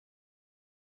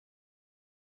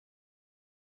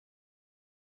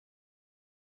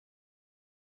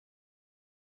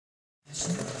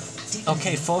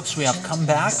Okay, folks, we have come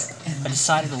back. I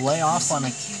decided to lay off on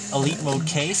an Elite Mode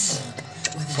case.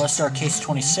 So let's start case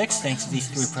 26. Thanks to these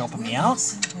three for helping me out.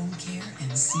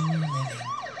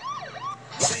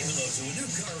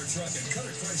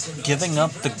 Giving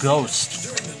up the Ghost.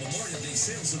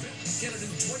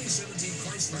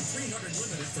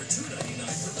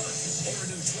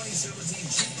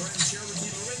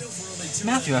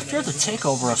 Matthew, I fear the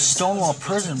takeover of Stonewall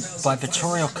Prison by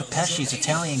Vittorio Capesci's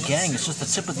Italian gang is just the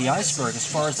tip of the iceberg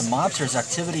as far as the mobsters'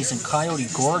 activities in Coyote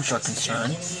Gorge are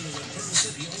concerned.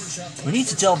 We need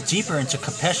to delve deeper into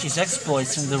Capesci's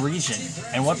exploits in the region,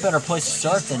 and what better place to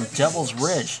start than Devil's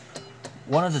Ridge,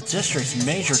 one of the district's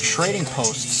major trading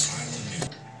posts.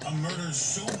 A murder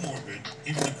so morbid,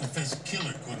 even the confessed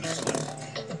killer couldn't explain.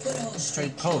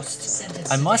 Trade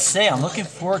posts. I must say, I'm looking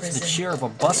forward to the cheer of a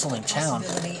bustling town.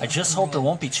 I just hope there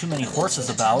won't be too many horses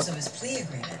about.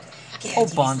 Oh,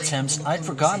 Bontemps, I'd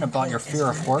forgotten about your fear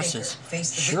of horses.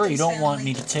 Sure, you don't want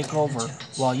me to take over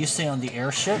while you stay on the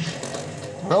airship?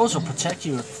 Rose will protect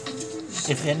you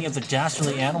if any of the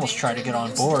dastardly animals try to get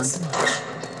on board.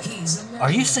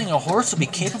 Are you saying a horse will be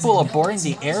capable of boarding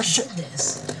the airship?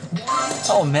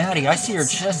 Oh, Maddie, I see you're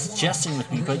just jesting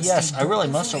with me, but yes, I really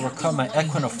must overcome my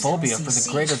equinophobia for the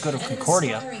greater good of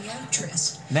Concordia.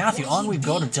 Matthew, on we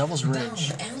go to Devil's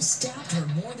Ridge. Stabbed her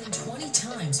more than 20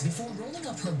 times before rolling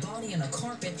up her body in a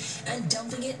carpet and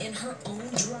dumping it in her own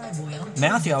driveway on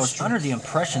Matthew, I was under the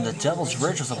impression that Devil's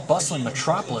Ridge was a bustling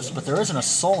metropolis, but there isn't a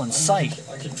soul in sight.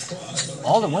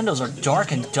 All the windows are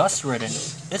dark and dust-ridden.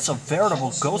 It's a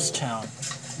veritable ghost town.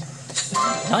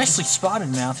 Nicely spotted,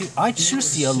 Matthew. I too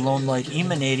see a lone light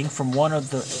emanating from one of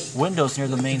the windows near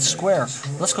the main square.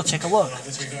 Let's go take a look.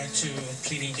 With regard to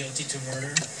pleading guilty to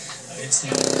murder, it's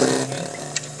not proven,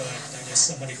 but I guess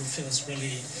somebody who feels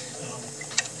really,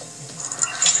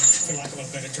 for lack of a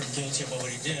better term, guilty about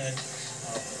what he did,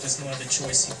 there's no other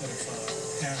choice he could have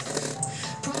had.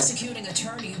 Prosecuting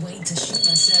attorney Wayne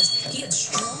Tashima says he had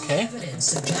strong evidence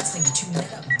suggesting the two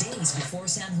met up days before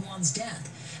San Juan's death.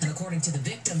 And according to the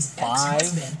victim's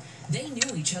ex-husband, they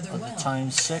knew each other well.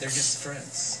 Times 6. They're just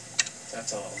friends.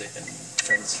 That's all. They've been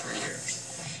friends for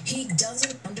years. He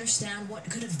doesn't understand what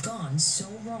could have gone so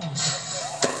wrong.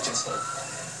 I just hope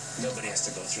nobody has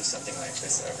to go through something like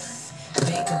this ever.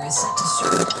 Baker is set to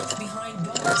serve life behind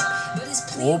bars, but his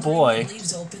plea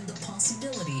leaves open the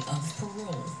possibility of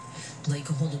parole. Lake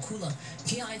Holokula,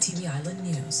 KITV Island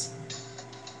News.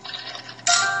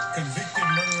 Convicted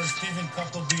murderer Stephen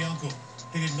Capobianco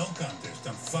pleaded no contest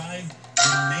on 5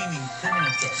 remaining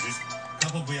criminal charges.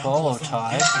 Capobianco was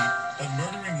found guilty of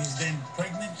murdering his then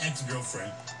pregnant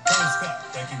ex-girlfriend, Kelly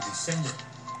Scott, back in December.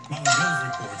 Mountain News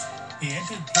reports he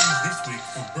entered pleas this week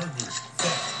for burglary,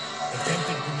 theft,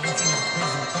 attempted promotion of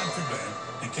prison contraband,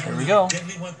 and carrying a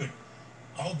deadly weapon.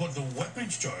 All but the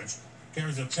weapons charge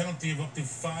carries a penalty of up to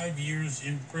 5 years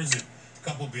in prison.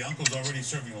 Capobianco's already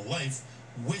serving life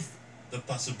with the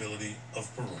possibility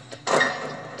of parole.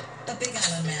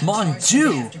 Mon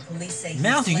Dieu!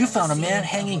 Matthew, you found a man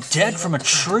hanging dead from a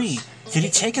tree. Did he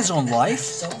take his own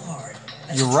life?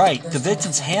 You're right. The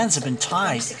victim's hands have been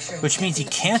tied, which means he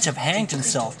can't have hanged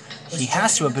himself. He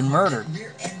has to have been murdered.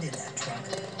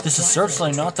 This is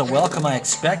certainly not the welcome I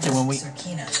expected when we...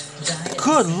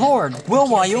 Good Lord! Will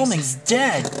Wyoming's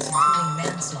dead!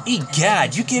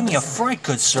 Egad, you gave me a fright,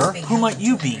 good sir. Who might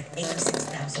you be?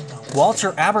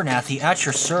 Walter Abernathy at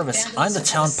your service. I'm the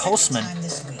town postman.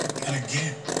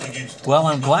 Well,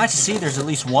 I'm glad to see there's at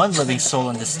least one living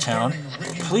soul in this town.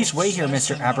 Please wait here,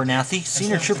 Mr. Abernathy.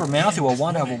 Senior Trooper Matthew will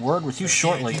want to have a word with you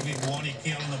shortly.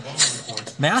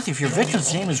 Matthew, if your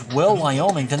victim's name is Will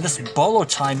Wyoming, then this bolo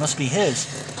tie must be his.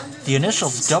 The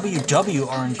initials WW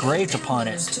are engraved upon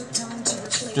it.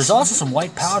 There's also some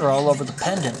white powder all over the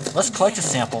pendant. Let's collect a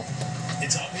sample.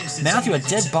 Matthew, a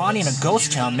dead body in a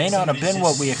ghost town may not have been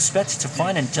what we expected to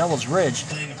find in Devil's Ridge,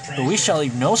 but we shall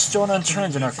leave no stone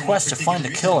unturned in our quest to find the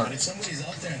killer. If somebody's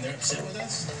out there and they're upset with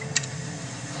us,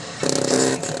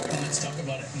 let's talk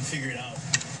about it and figure it out.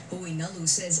 Uinalu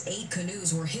says 8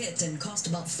 canoes were hit and cost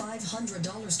about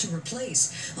 $500 to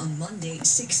replace. On Monday,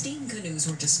 16 canoes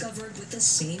were discovered with the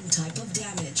same type of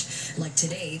damage. Like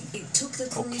today, it took the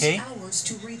crews hours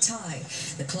to retie.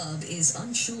 The club is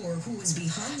unsure who is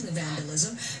behind the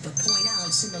vandalism, but point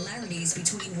out similarities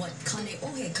between what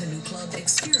Kaneohe Canoe Club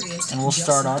experienced. And we'll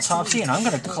start autopsy, and I'm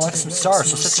going to collect some stars,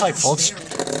 so sit tight, folks.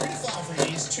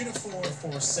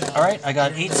 Alright, I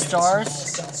got 8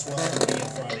 stars.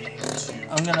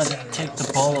 I'm going to take the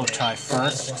bolo tie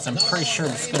first, because I'm pretty sure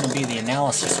this is going to be the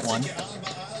analysis one.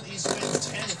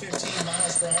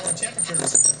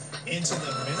 into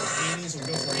the middle 80s. We'll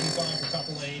go for 85 for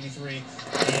Kapolei, 83 in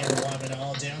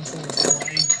Waimanalo, down towards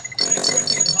Hawaii.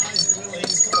 Expecting highs in the middle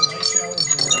 80s. Couple light showers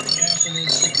in the morning, afternoon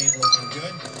should be looking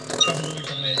good. Kapolei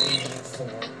coming in at 84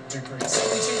 degrees.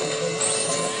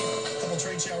 72. Couple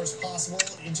trade showers possible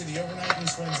into the overnight.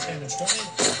 East winds 10 to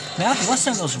 20. Matthew, let's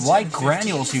send those white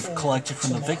granules you've collected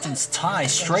from the victim's tie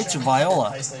straight to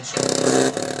Viola. In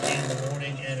the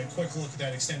morning, and a quick look at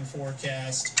that extended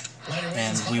forecast.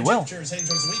 And we will. Heading towards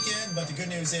the weekend, but the good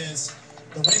news is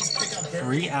the winds pick up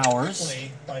very 3 hours.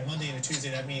 quickly by Monday and Tuesday.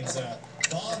 That means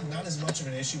fog, not as much of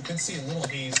an issue. Could see a little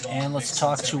haze. And let's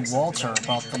talk to Walter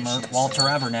about the Walter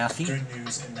Abernathy. Good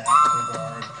news in that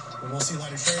regard. We will see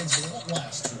lighter trades, but it won't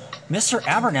last too long. Mr.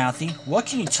 Abernathy, what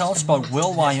can you tell us about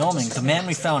Will, Wyoming, the man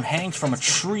we found hanged from a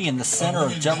tree in the center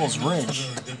of Devil's Ridge?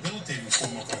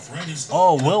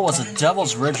 Oh, Will was a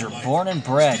Devil's Ridger, born and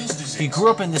bred. He grew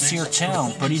up in this here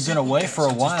town, but he'd been away for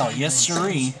a while, yes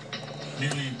sirree.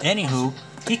 Anywho,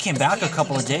 he came back a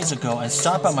couple of days ago and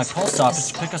stopped by my post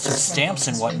office to pick up some stamps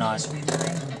and whatnot.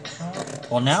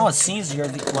 Well, now it seems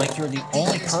like you're the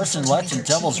only person left in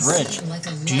Devil's Ridge.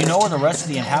 Do you know where the rest of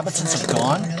the inhabitants have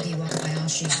gone?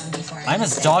 I'm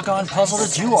as doggone puzzled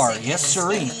as you are, yes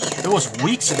siree. It was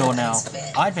weeks ago now.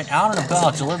 I'd been out and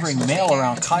about delivering mail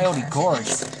around Coyote Gorge,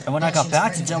 and when I got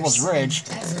back to Devil's Ridge,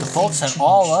 the folks had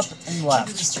all up and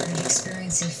left.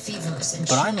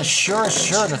 But I'm as sure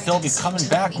that they'll be coming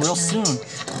back real soon.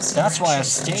 That's why I've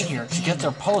stayed here, to get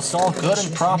their posts all good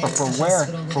and proper for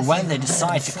when they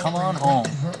decide to come on home.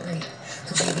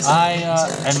 I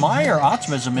admire your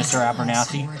optimism, Mr.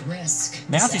 Abernathy.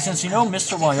 Matthew, since you know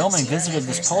Mr. Wyoming visited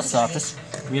this post office,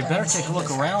 we had better take a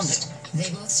look around it. They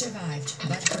both survived,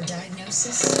 but her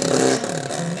diagnosis became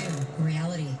her new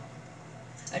reality.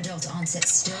 Adult onset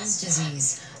Still's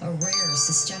disease, a rare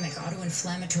systemic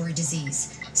autoinflammatory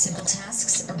disease. Simple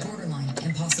tasks are borderline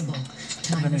impossible.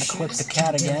 I'm going to click the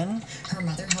cat again. Her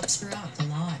mother helps her out a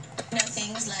lot. You know,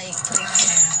 things like putting my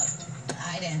hair out.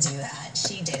 I didn't do that.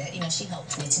 She did it. You know, she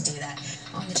helped me to do that.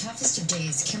 On the toughest of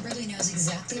days, Kimberly knows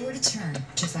exactly where to turn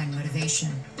to find motivation.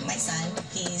 My son,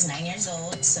 he's 9 years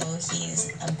old, so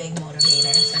he's a big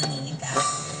motivator for me that,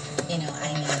 you know,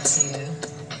 I need to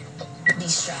be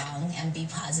strong and be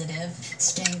positive.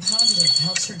 Staying positive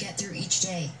helps her get through each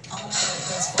day. All I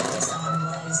was focused on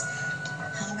was,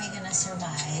 how am I going to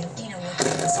survive, you know, with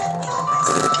this and make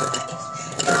the best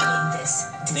of my life.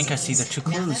 I think I see the 2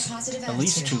 clues. At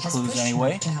least 2 clues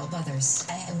anyway. To help others.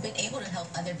 I have been able to help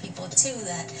other people too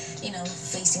that, you know,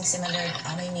 facing similar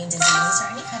autoimmune diseases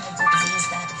or any kind of disease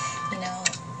that, you know,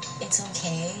 it's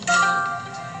okay.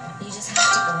 You just have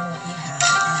to own what you have,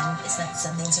 and it's not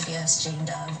something to be ashamed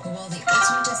of. While the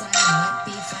ultimate desire might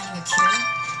be finding a cure,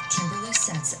 Kimberly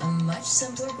sets a much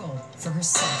simpler goal for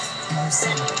herself and her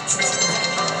son. Since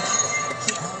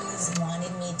he always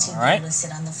wanted me to be able to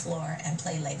sit on the floor and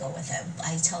play Lego with him.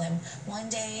 I tell him, one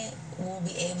day we'll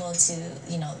be able to,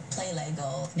 you know, play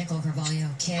Lego. Nicole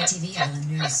Carvalho, KITV Island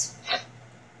News.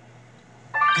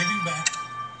 Giving back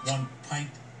 1 pint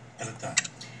at a time.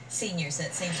 Seniors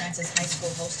at St. Francis High School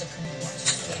host a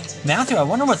canoe. Matthew, I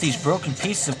wonder what these broken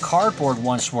pieces of cardboard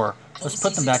once were. Let's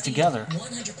put them back together.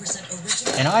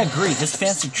 And I agree, this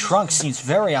fancy trunk seems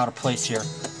very out of place here.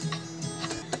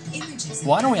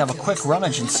 Why don't we have a quick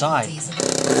rummage inside? And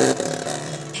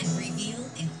reveal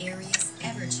an area's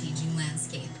ever-changing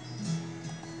landscape.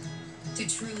 To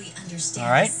truly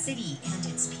understand the city and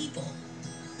its people,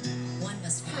 one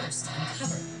must first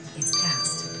uncover its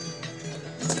past.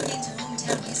 Tune into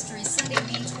Hometown History Sunday,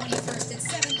 May 21st at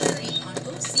 7:30 on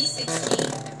OC16.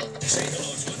 Say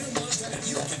hello to a new Mazda and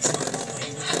you can drive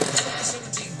away with the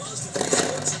 2017 Mazda 3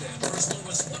 Sport Sedan for as low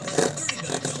as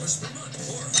 $139 per month.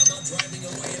 Or how about driving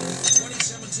away in the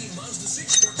 2017 Mazda 6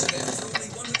 Sport Sedan for only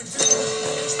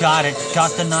 $150? Got it.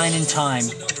 Got the 9 in time.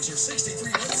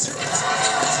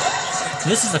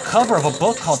 This is a cover of a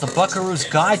book called The Buckaroo's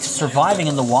Guide to Surviving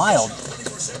in the Wild.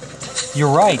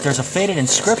 You're right, there's a faded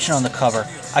inscription on the cover.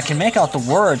 I can make out the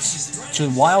words, to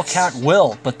Wildcat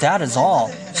Will, but that is all.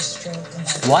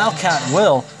 Wildcat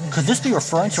Will? Could this be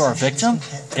referring to our victim?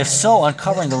 If so,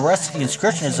 uncovering the rest of the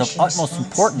inscription is of utmost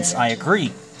importance, I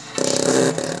agree.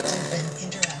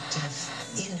 Interactive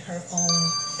in her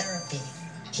own therapy.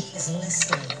 He is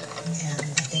listening, and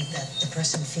I think that the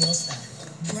person feels that.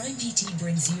 Prime PT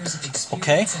brings years of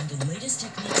experience and the latest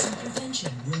techniques in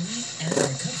prevention, relief, and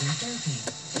recovery therapy.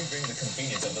 We bring the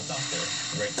convenience of the doctor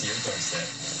right to your doorstep.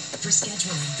 For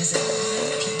scheduling, visit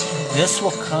Prime PT. This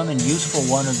will come in useful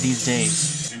one of these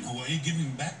days. In Hawaii, giving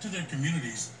back to their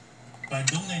communities by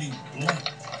donating blood.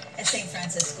 At St.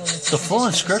 Francis School, The full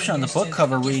inscription on the book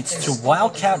cover reads, "To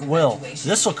Wildcat Will.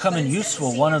 This will come in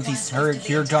useful one of these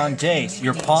here darn days.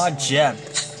 Your pa, Jeb."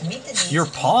 Your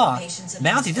pa?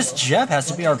 Matthew, this Jeb has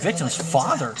to be our victim's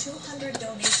father.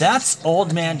 That's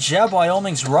Old Man Jeb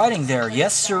Wyoming's writing there.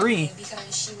 Yes, sirree.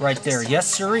 Right there. Yes,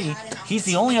 sirree. He's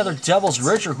the only other Devil's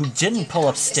Ridger who didn't pull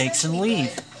up stakes and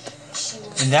leave.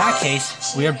 In that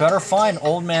case, we had better find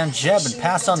Old Man Jeb and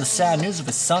pass on the sad news of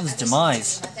his son's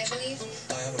demise. I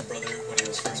have a brother when he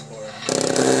was first born. He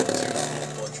was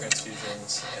full blood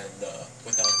transfusions, and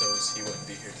without those, he wouldn't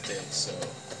be here today. So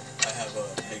I have a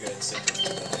bigger incentive to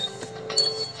donate.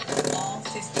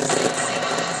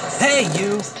 Hey,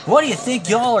 you! What do you think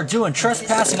y'all are doing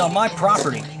trespassing on my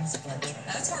property?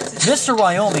 Mr.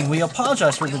 Wyoming, we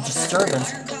apologize for the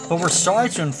disturbance, but we're sorry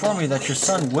to inform you that your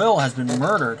son Will has been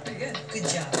murdered.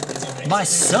 My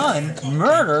son?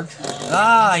 Murdered?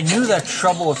 Ah, I knew that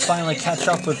trouble would finally catch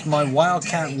up with my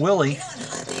Wildcat Willie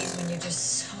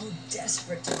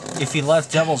if he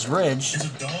left Devil's Ridge.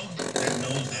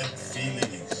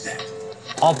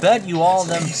 I'll bet you all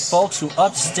them folks who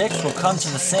up sticks will come to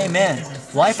the same end.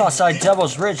 Life outside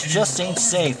Devil's Ridge just ain't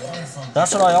safe.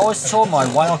 That's what I always told my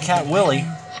Wildcat Willie.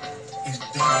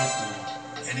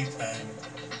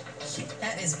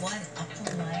 That is one up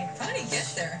on my body. Get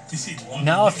there.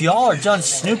 Now, if y'all are done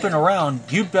snooping around,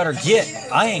 you better get.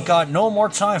 I ain't got no more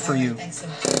time for you.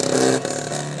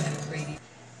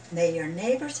 May your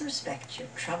neighbors respect you,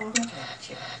 trouble neglect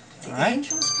you, the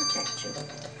angels protect you,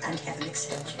 and heaven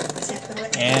accept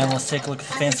you. And let's take a look at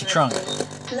the fancy trunk.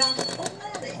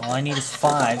 All I need is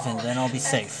 5, and then I'll be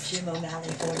safe.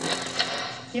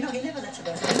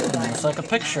 Looks like a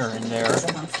picture in there.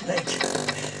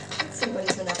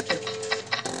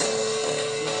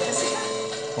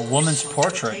 A woman's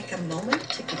portrait.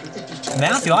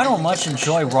 Matthew, I don't much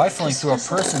enjoy rifling through a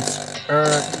person's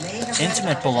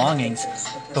intimate belongings,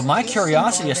 but my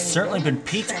curiosity has certainly been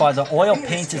piqued by the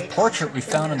oil-painted portrait we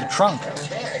found in the trunk.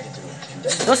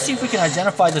 Let's see if we can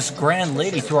identify this grand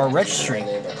lady through our registry.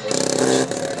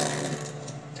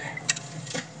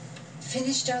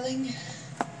 Finished, darling?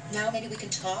 Now maybe we can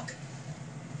talk?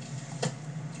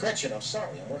 Gretchen, I'm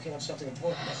sorry. I'm working on something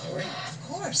important now, all right? Of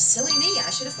course. Silly me. I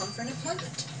should have phoned for an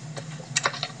appointment.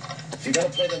 If you're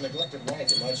going to play the neglected wife,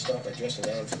 you might stop by dressing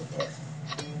down for the part.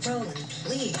 Roland,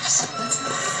 please. Let's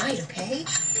not fight, okay?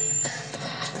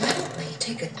 Why don't we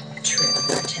take a trip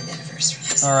for our 10th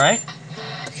anniversary? All right.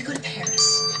 We could go to Paris.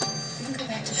 We can go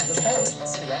back to that Paris?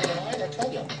 Ready in mind? I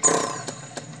told you.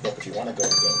 Look, if you want to go,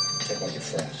 go. Take one of your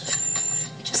friends.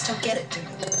 You just don't get it, do you?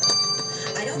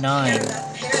 I don't 9. care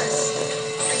about Paris.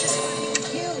 I just want to be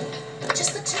with you.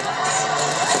 Just the two of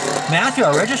us. Matthew,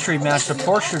 our registry matched the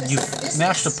portrait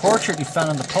you found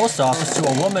in the post office to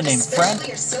a woman named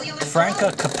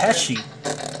Franca Capesci.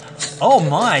 Oh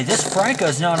my, this Franca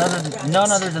is none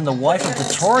other than the wife of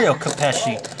Vittorio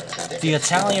Capesci, the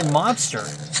Italian mobster.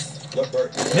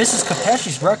 Mrs.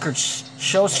 Capesci's record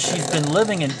shows she's been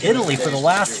living in Italy for the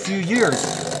last few years,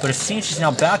 but it seems she's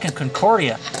now back in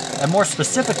Concordia, and more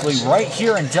specifically right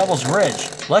here in Devil's Ridge.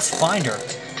 Let's find her.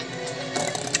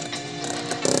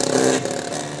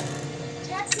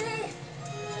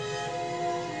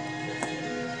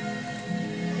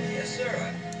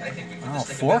 Oh,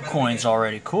 4 coins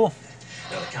already. Cool.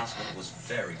 No, the councilman was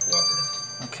very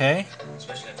cooperative. Okay.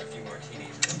 Especially after a few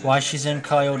martinis. Why she's in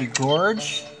Coyote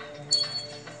Gorge.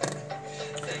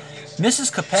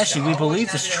 Mrs. Capesci, we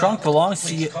believe this trunk belongs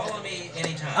to you.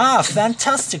 Ah,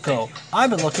 fantastico! I've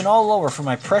been looking all over for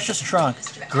my precious trunk.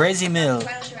 Grazy Mill.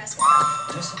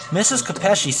 Mrs.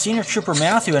 Capesci, Senior Trooper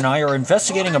Matthew and I are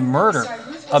investigating a murder.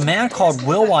 A man called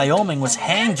Will Wyoming was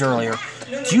hanged earlier.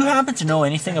 Do you happen to know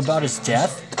anything about his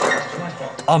death?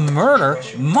 A murder?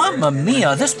 Mamma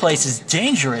mia, this place is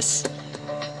dangerous.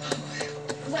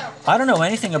 I don't know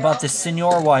anything about this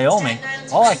Senor Wyoming.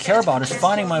 All I care about is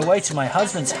finding my way to my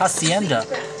husband's hacienda.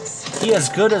 He as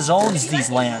good as owns these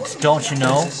lands, don't you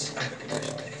know?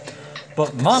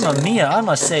 But mamma mia, I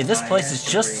must say, this place is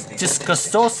just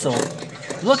disgustoso.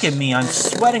 Look at me, I'm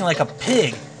sweating like a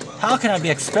pig. How can I be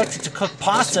expected to cook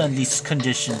pasta in these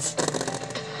conditions?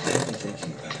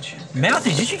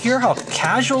 Matthew, did you hear how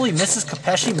casually Mrs.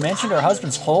 Capesci mentioned her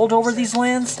husband's hold over these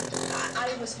lands?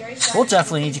 We'll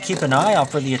definitely need to keep an eye out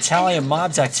for the Italian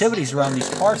mob's activities around these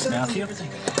parts, Matthew. Look,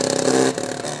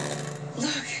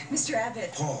 Mr.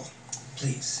 Abbott. Paul,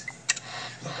 please.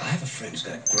 Look, I have a friend who's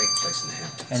got a great place in the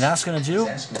Hamptons. And that's going to do.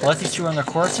 Let these two run their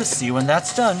courses, see when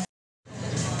that's done.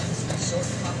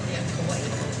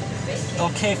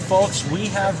 Okay, folks, we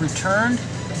have returned.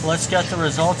 Let's get the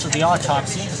results of the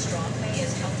autopsy.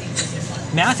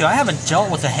 Matthew, I haven't dealt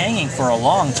with a hanging for a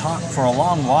long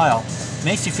while.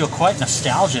 Makes you feel quite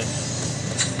nostalgic.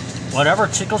 Whatever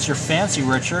tickles your fancy,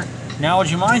 Richard. Now, would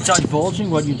you mind divulging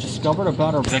what you discovered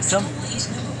about our victim?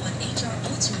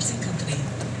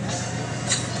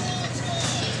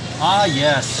 Ah,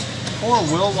 yes. Poor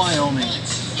Will Wyoming.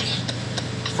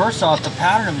 First off, the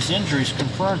pattern of his injuries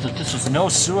confirms that this was no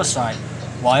suicide.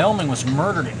 Wyoming was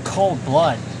murdered in cold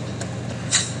blood.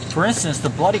 For instance, the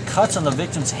bloody cuts on the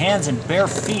victim's hands and bare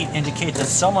feet indicate that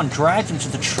someone dragged him to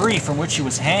the tree from which he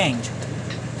was hanged.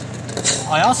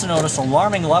 I also noticed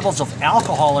alarming levels of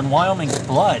alcohol in Wyoming's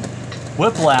blood.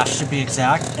 Whiplash, to be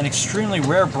exact, an extremely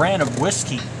rare brand of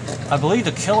whiskey. I believe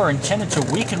the killer intended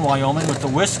to weaken Wyoming with the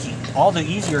whiskey, all the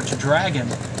easier to drag him.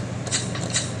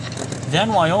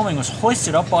 Then Wyoming was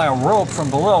hoisted up by a rope from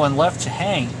below and left to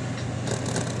hang,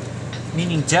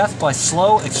 meaning death by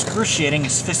slow, excruciating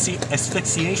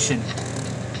asphyxiation.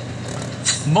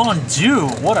 Mon Dieu,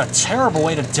 what a terrible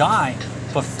way to die!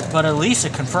 But at least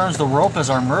it confirms the rope as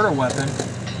our murder weapon.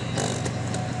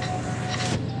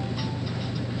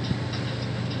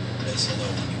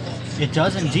 It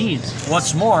does indeed.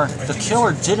 What's more, the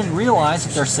killer didn't realize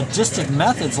that their sadistic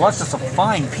methods left us a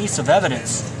fine piece of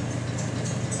evidence.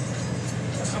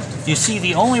 You see,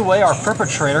 the only way our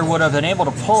perpetrator would have been able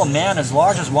to pull a man as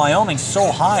large as Wyoming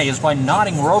so high is by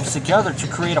knotting ropes together to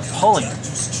create a pulley.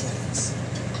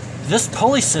 This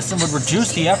pulley system would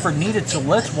reduce the effort needed to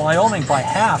lift Wyoming by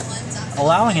half,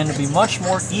 allowing him to be much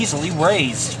more easily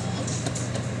raised.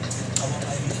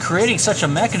 Creating such a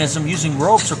mechanism using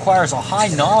ropes requires a high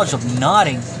knowledge of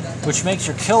knotting, which makes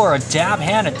your killer a dab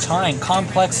hand at tying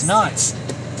complex knots.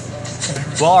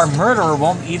 Well, our murderer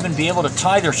won't even be able to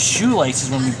tie their shoelaces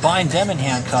when we bind them in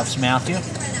handcuffs, Matthew.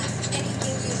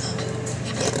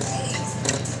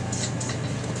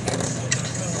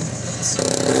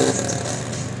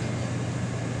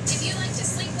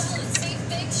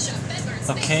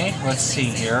 Okay, let's see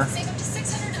here.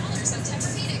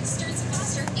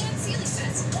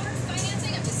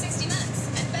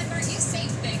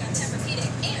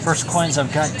 First coins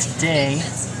I've got today.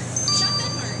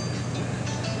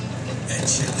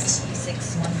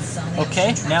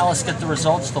 Okay, now let's get the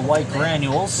results of the white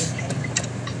granules.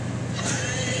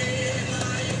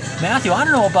 Matthew, I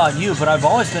don't know about you, but I've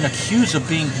always been accused of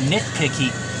being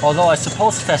nitpicky, although I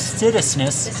suppose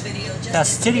fastidiousness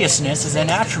is an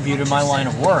attribute in my line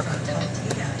of work.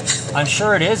 I'm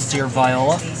sure it is, dear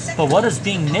Viola, but what does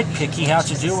being nitpicky have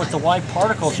to do with the white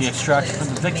particles you extracted from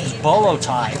the victim's bolo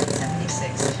tie?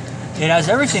 It has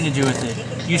everything to do with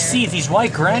it. You see, these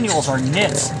white granules are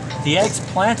nits, the eggs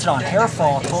planted on hair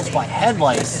follicles by head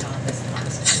lice.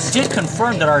 It did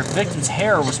confirm that our victim's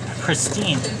hair was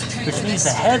pristine, which means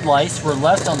the head lice were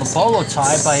left on the bolo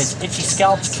tie by his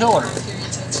itchy-scalped killer.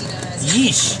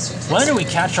 Yeesh! When do we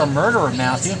catch our murderer,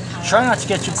 Matthew? Try not to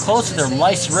get too close to their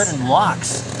lice-ridden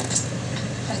locks.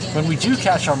 When we do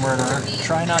catch our murderer,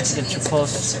 try not to get too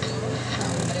close.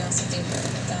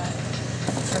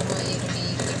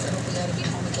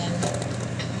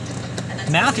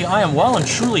 Matthew, I am well and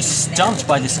truly stumped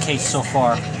by this case so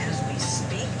far.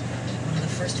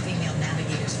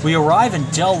 We arrive in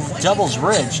Devil's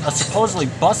Ridge, a supposedly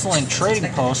bustling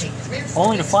trading post,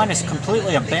 only to find us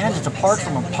completely abandoned apart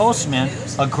from a postman,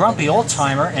 a grumpy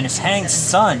old-timer, and his hanged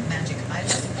son.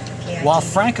 While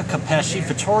Franca Capesci,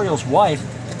 Vittorio's wife,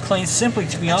 claims simply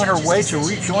to be on her way to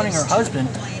rejoining her husband,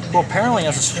 who apparently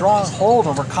has a strong hold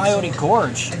over Coyote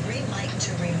Gorge.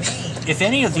 If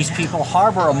any of these people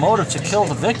harbor a motive to kill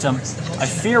the victim, I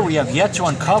fear we have yet to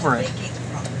uncover it.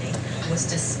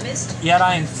 Yet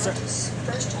I am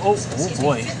oh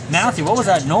boy. Matthew, what was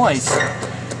that noise?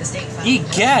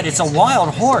 Egad, it's a wild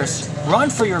horse.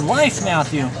 Run for your life,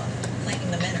 Matthew.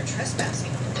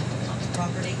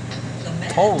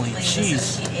 Holy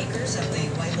jeez.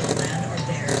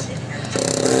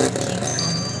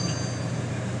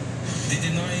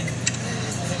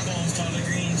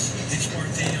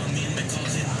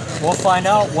 We'll find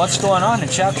out what's going on in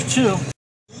Chapter 2.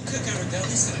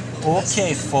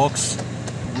 Okay, folks.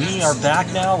 We are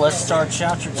back now. Let's start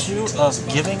Chapter 2 of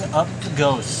Giving Up the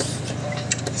Ghost.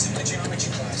 He's in the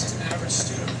geometry class. He's an average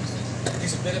student.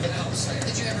 He's a bit of an outsider.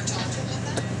 Did you ever talk to him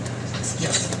about that?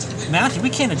 Yeah. Matthew,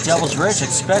 we came to Devil's Ridge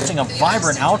expecting a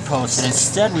vibrant outpost, and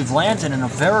instead we've landed in a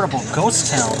veritable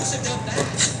ghost town.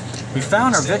 We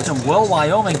found our victim, Will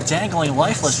Wyoming, dangling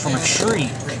lifeless from a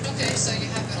tree.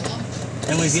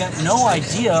 And we've yet no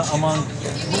idea who among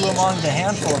the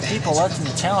handful of people left in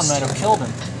the town might have killed him.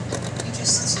 You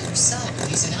just said yourself that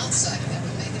he's an outsider. That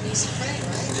would make him easy prey,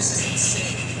 right? This is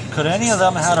insane. Could any of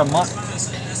them have had a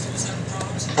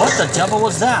What the devil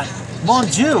was that? Mon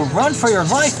Dieu, run for your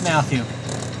life, Matthew!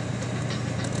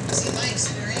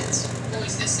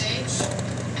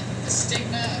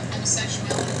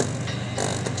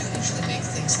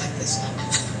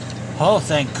 Oh,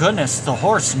 thank goodness, the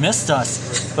horse missed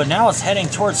us, but now it's heading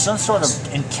towards some sort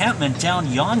of encampment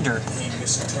down yonder.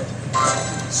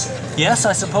 Yes,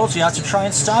 I suppose we have to try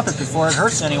and stop it before it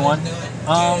hurts anyone.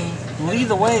 Lead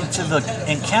the way to the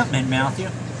encampment, Matthew.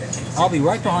 I'll be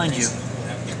right behind you.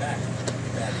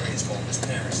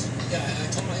 Yeah, I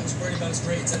told him I was worried about his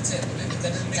grades, that's it.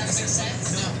 That doesn't make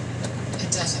sense? No,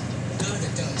 it doesn't. None of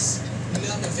it does.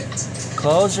 None of it.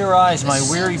 Close your eyes, my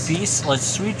weary beast. Let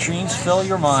sweet dreams fill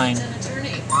your mind.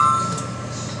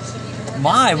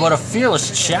 My, what a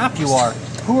fearless chap you are.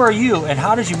 Who are you, and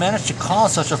how did you manage to call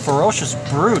such a ferocious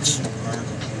brute?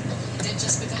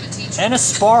 Ennis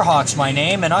Sparhawk's my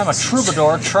name, and I'm a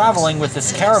troubadour traveling with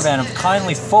this caravan of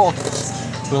kindly folk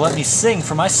who let me sing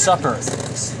for my supper.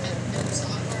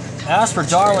 As for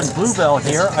darling Bluebell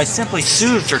here, I simply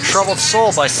soothed her troubled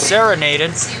soul by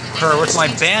serenading her with my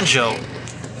banjo.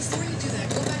 Before you do that,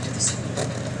 go back to the school.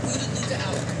 Who did Luca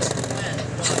Albert? When?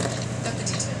 Why? Got the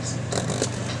details.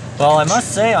 Well, I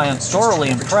must say I am thoroughly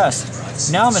impressed.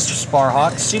 Now, Mr.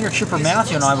 Sparhawk, Senior Trooper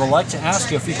Matthew and I would like to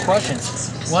ask you a few questions.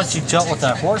 Once you've dealt with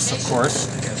that horse, of course.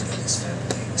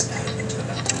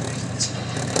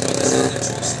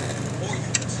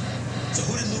 So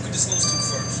who did Luca disclose to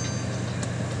first?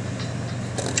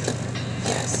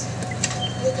 Yes.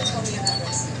 Luca told me about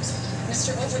rescues.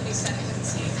 Mr. Overby said I couldn't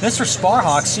see. Mr.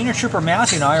 Sparhawk, Senior Trooper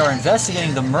Matthew and I are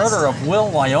investigating the murder of Will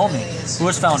Wyoming, who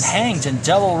was found hanged in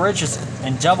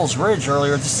Devil's Ridge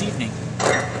earlier this evening.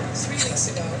 3 weeks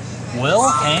ago. Will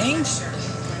hanged?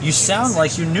 You sound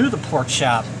like you knew the poor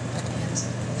chap.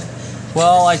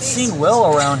 Well, I'd seen Will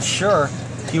around, sure.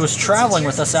 He was traveling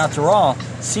with us after all.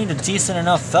 Seemed a decent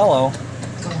enough fellow.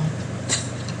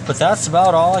 But that's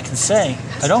about all I can say.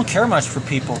 I don't care much for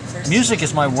people. Music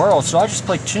is my world, so I just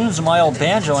play tunes on my old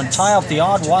banjo and tie up the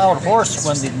odd wild horse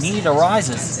when the need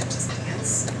arises.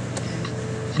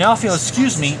 Now, if you'll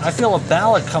excuse me, I feel a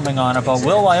ballad coming on about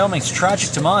Will Wyoming's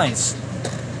tragic demise.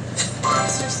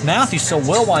 Matthew, so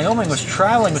Will Wyoming was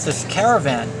traveling with this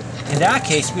caravan. In that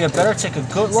case, we had better take a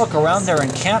good look around their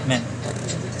encampment.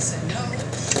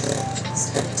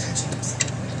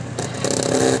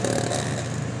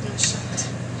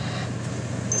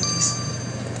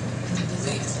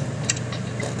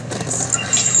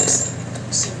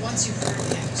 So once you heard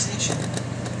the accusation,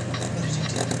 what did you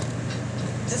do?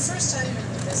 The first I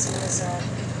heard of this was in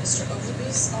Mr.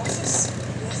 Overby's office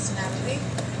with Natalie.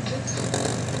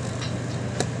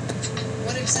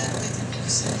 What exactly did you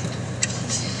say?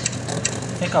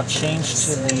 I think I'll change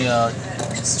to the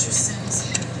Mr. Sims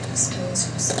had exposed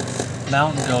himself.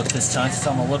 mountain goat this time,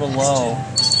 so I'm a little low.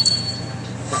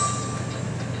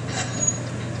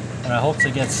 And I hope to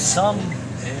get some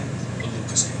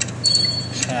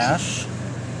cash.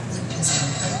 I'm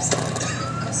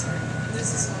sorry.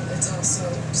 It's all so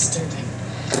disturbing.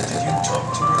 Did you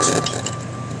talk to Richard?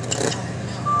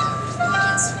 No, that would be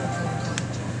against school protocol.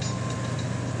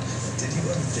 Did you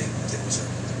ever think there was a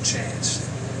chance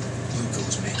Luca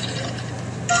was making it up?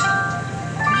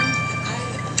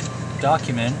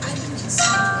 Document. I've been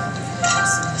concerned about the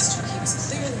person Mr. He was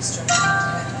clearly struggling. He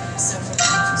had several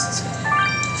conferences with him.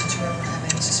 Did you ever have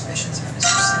any suspicions of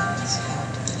Mr. Simmons about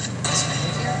his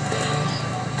behavior?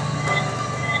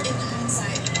 In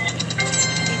hindsight, it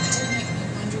did make me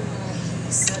wonder why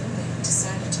he suddenly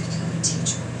decided to become a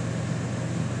teacher.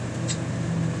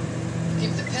 Give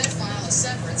the pedophile a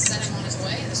severance, sent him on his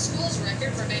way, and the school's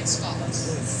record remains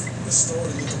spotless. The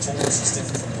story Luca told us is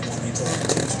different from the one he told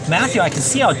the teacher. Matthew, I can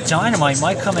see how dynamite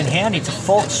might come in handy to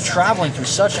folks traveling through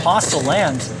such hostile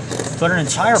lands, but an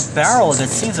entire barrel of it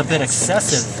seems a bit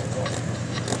excessive.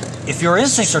 If your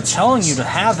instincts are telling you to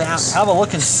have a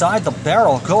look inside the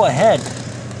barrel, go ahead,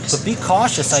 but be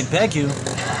cautious, I beg you.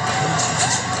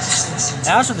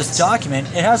 As for this document,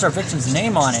 it has our victim's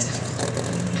name on it.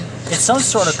 It's some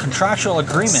sort of contractual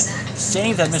agreement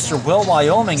stating that Mr. Will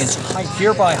Wyoming is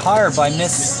hereby hired by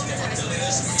Miss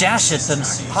Dash it, the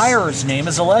hirer's name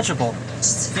is illegible.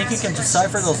 Think you can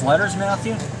decipher those letters,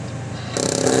 Matthew?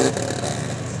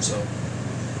 So,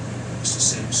 Mr.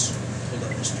 Sims, hold up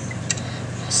his speed.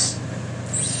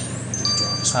 Did he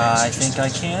drop his I think I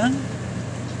can.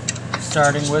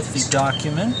 Starting with the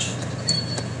document.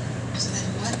 So then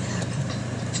what happened?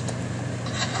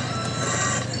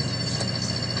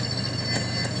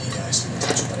 He asked me to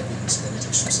touch it, but I wouldn't spend it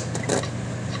touch himself.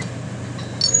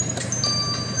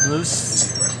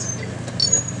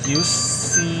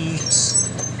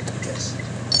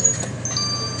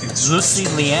 Lucy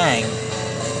Liang.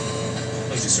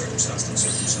 Was he circumcised,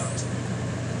 uncircumcised?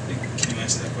 Can you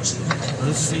answer that question?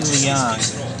 Lucy Liang.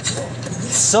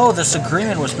 So this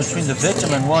agreement was between the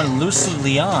victim and one Lucy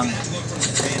Liang.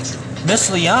 Miss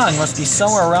Liang must be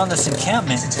somewhere around this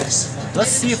encampment. Let's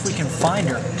see if we can find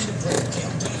her.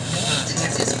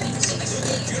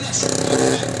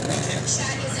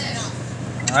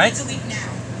 Alright.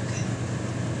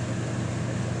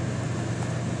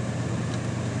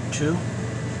 2.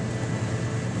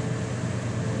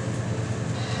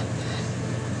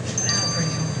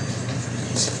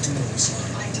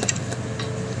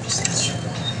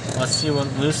 Let's see what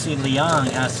Lucy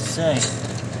Liang has to say.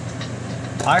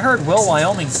 I heard Will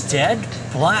Wyoming's dead?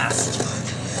 Blast.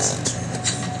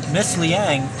 Miss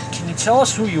Liang, can you tell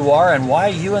us who you are and why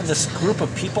you and this group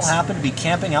of people happen to be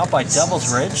camping out by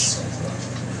Devil's Ridge?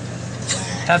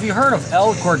 Have you heard of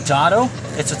El Guardado?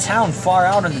 It's a town far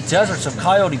out in the deserts of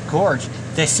Coyote Gorge.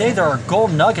 They say there are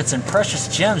gold nuggets and precious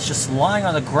gems just lying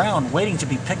on the ground waiting to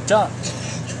be picked up.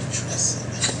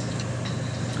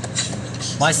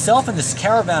 Myself and this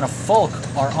caravan of folk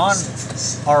are on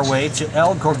our way to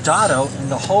El Guardado in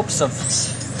the hopes of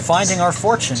finding our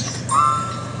fortune.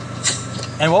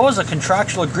 And what was the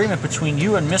contractual agreement between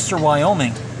you and Mr.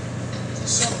 Wyoming?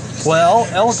 Well,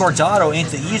 El Guardado ain't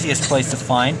the easiest place to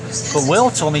find, but Will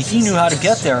told me he knew how to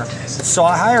get there, so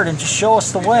I hired him to show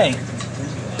us the way.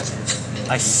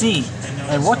 I see.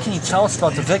 And what can you tell us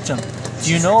about the victim?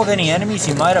 Do you know of any enemies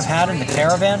he might have had in the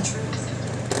caravan?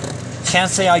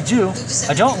 Can't say I do.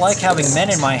 I don't like having men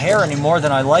in my hair any more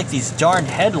than I like these darned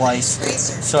head lice,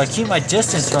 so I keep my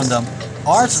distance from them.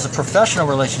 Ours is a professional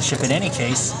relationship in any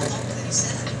case.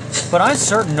 But I'm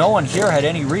certain no one here had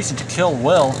any reason to kill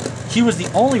Will. He was the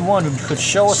only one who could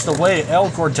show us the way to El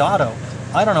Guardado.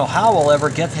 I don't know how we'll ever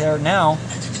get there now.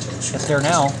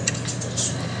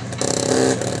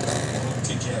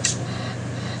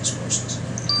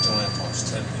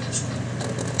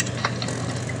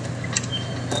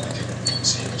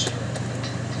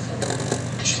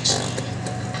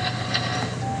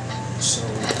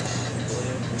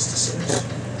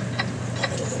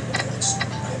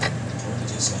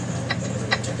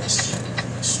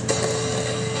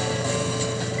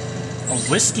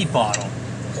 Whiskey bottle.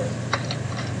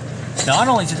 Not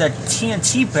only did that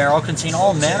TNT barrel contain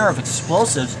all manner of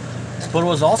explosives, but it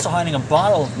was also hiding a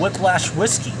bottle of Whiplash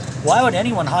whiskey. Why would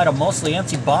anyone hide a mostly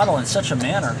empty bottle in such a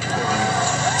manner?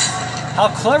 How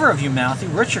clever of you, Matthew.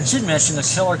 Richard did mention the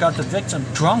killer got the victim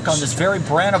drunk on this very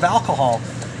brand of alcohol.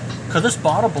 Could this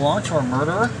bottle belong to our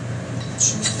murderer?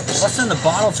 Let's send the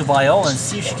bottle to Viola and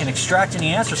see if she can extract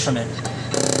any answers from it.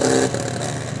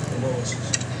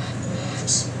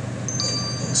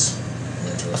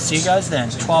 I'll see you guys then.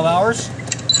 12 hours.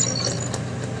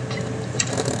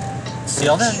 See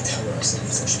y'all then.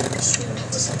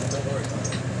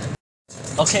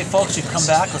 Okay, folks, we've come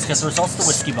back. Let's get the results of the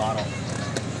whiskey bottle.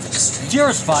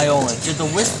 Dearest Viola, did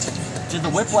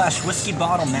the Whiplash whiskey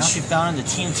bottle Matthew found in the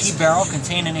TNT barrel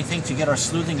contain anything to get our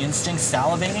sleuthing instincts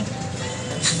salivating?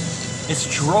 It's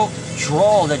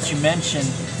droll that you mention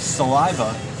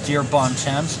saliva, dear Bon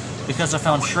Temps, because I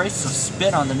found traces of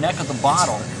spit on the neck of the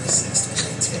bottle.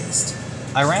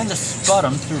 I ran the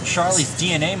sputum through Charlie's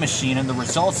DNA machine and the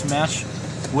results match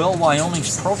Will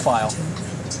Wyoming's profile.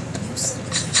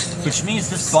 Which means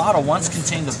this bottle once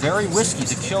contained the very whiskey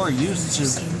the killer used to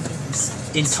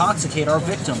intoxicate our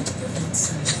victim.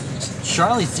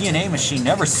 Charlie's DNA machine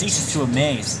never ceases to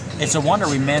amaze. It's a wonder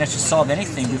we managed to solve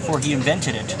anything before he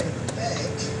invented it.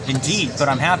 Indeed, but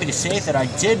I'm happy to say that I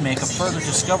did make a further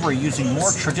discovery using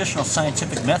more traditional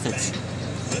scientific methods.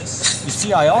 You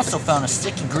see, I also found a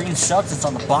sticky green substance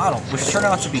on the bottle, which turned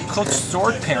out to be cooked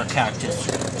sword pear cactus.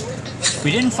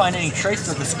 We didn't find any trace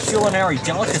of this culinary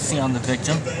delicacy on the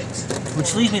victim,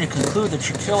 which leads me to conclude that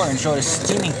your killer enjoyed a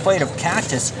steaming plate of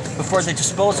cactus before they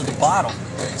disposed of the bottle.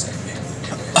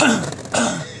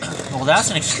 Well,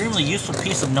 that's an extremely useful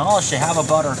piece of knowledge to have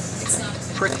about our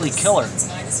prickly killer.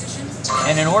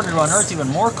 And in order to unearth even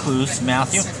more clues,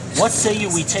 Matthew, what say you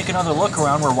we take another look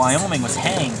around where Wyoming was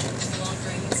hanged?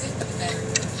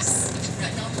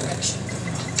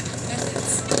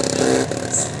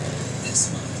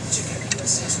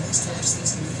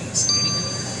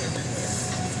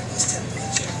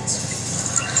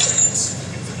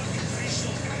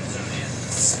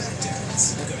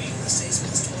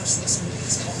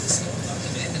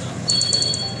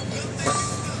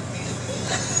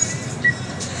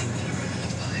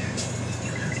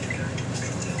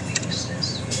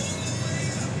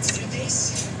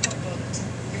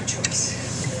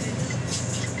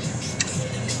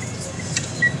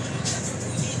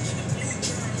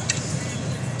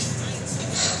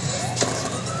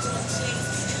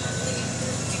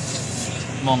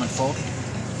 Moment, folk.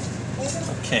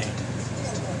 Okay.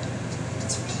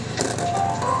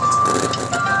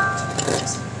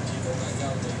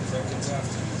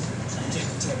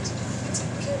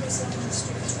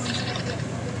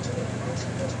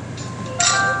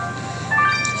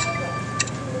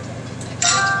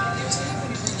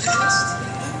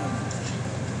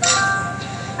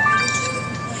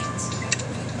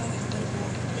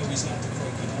 He's not the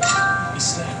crook, you know. He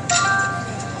snapped.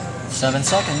 7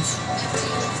 seconds.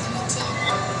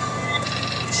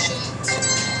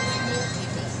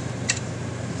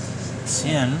 It's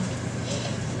in.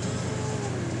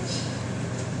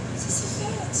 Is this a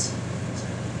vet?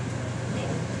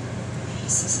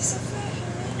 Yes, this is a vet.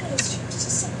 Who is? She's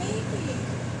just a baby.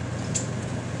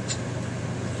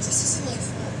 This isn't my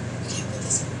fault. We can't put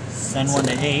this in. Send one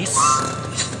to Ace.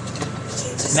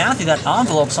 Matthew, that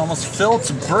envelope's almost filled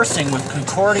to bursting with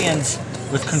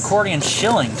Concordian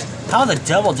shillings. How the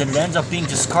devil did it end up being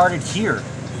discarded here?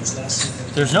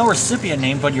 There's no recipient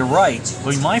name, but you're right.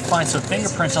 We might find some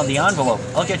fingerprints on the envelope.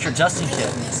 I'll get your dusting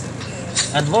kit.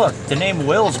 And look, the name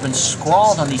Will's been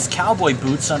scrawled on these cowboy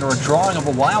boots under a drawing of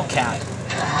a wildcat.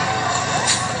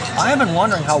 I have been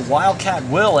wondering how Wildcat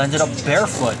Will ended up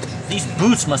barefoot. These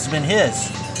boots must have been his.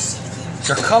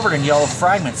 They're covered in yellow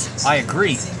fragments. I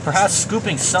agree. Perhaps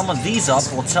scooping some of these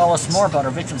up will tell us more about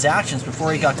our victim's actions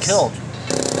before he got killed.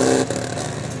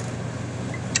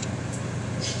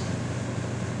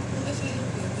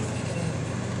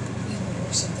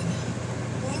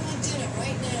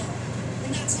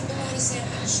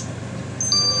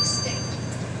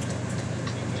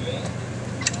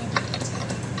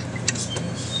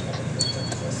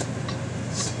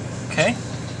 Okay.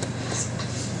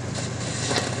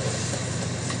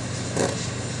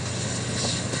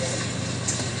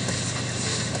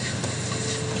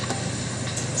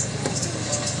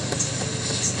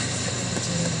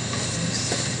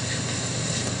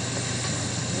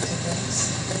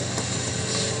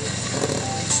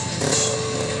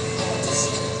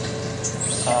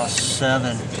 Oh,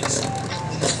 7.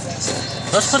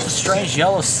 Let's put the strange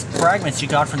yellow fragments you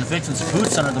got from the victim's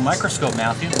boots under the microscope,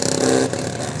 Matthew.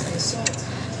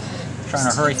 Trying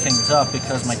to hurry things up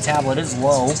because my tablet is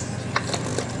low.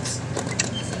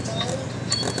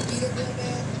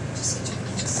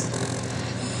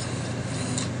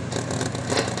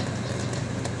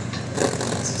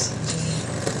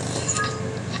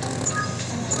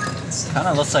 Kind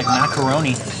of looks like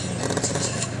macaroni.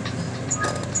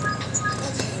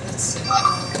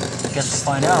 Guess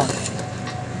we'll find out.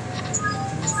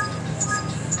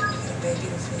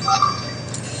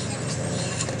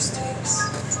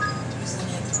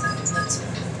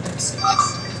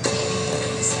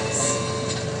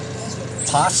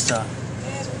 Pasta.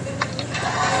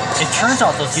 It turns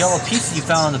out those yellow pieces you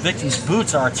found on the victim's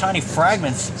boots are tiny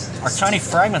fragments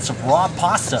of raw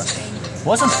pasta.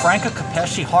 Wasn't Franca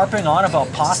Capesci harping on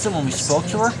about pasta when we spoke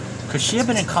to her? Could she have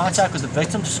been in contact with the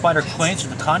victim despite her claims to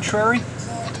the contrary?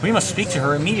 We must speak to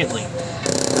her immediately.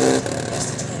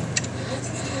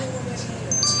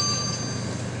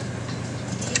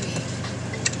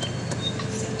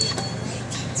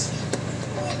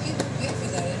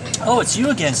 Oh, it's you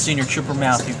again, Senior Trooper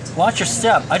Matthew. Watch your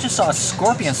step. I just saw a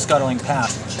scorpion scuttling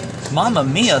past. Mamma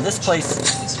mia, this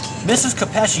place... Mrs.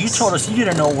 Capesci, you told us you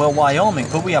didn't know Will, Wyoming,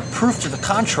 but we have proof to the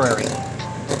contrary.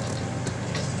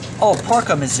 Oh,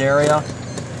 porca miseria.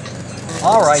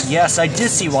 Alright, yes, I did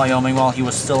see Wyoming while he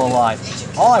was still alive.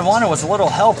 All I wanted was a little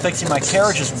help fixing my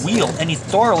carriage's wheel, and he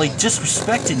thoroughly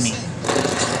disrespected me.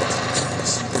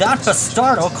 That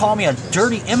bastardo called me a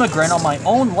dirty immigrant on my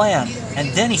own land, and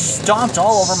then he stomped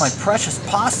all over my precious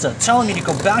pasta, telling me to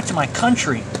go back to my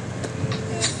country.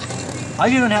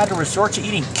 I've even had to resort to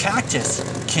eating cactus.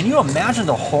 Can you imagine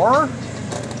the horror?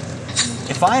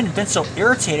 If I hadn't been so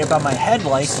irritated by my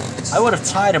headlights, I would have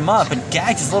tied him up and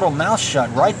gagged his little mouth shut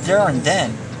right there and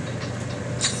then.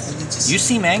 You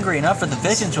seem angry enough at the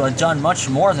victim to have done much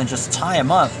more than just tie him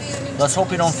up. Let's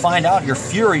hope we don't find out your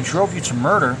fury drove you to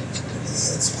murder.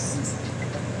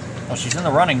 Well, she's in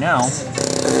the running now.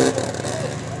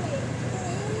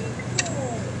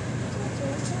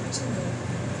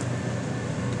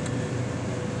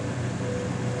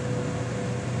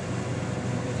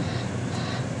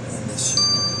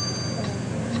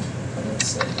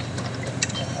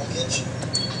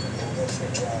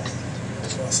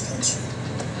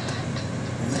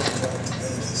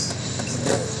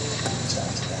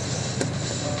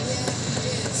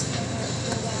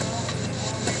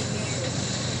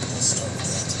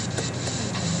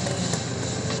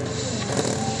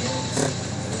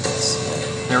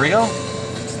 There we go.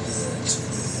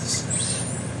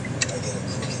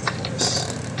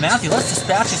 Matthew, let's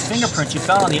dispatch these fingerprints you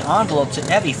found on the envelope to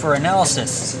Evie for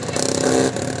analysis.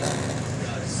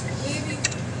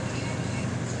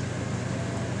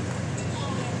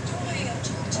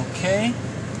 Okay.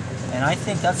 And and I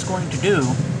think that's going to do.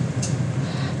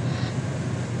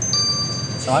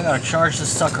 So I gotta charge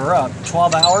this sucker up.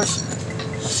 12 hours.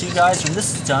 I'll see you guys when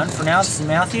this is done. For now, this is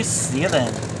Matthew. See you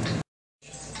then.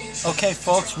 Okay,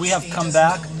 folks, we have come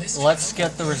back. Let's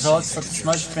get the results of the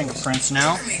smudged fingerprints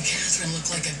now.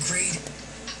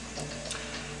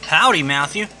 Howdy,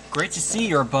 Matthew. Great to see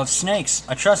you're above snakes.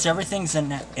 I trust everything's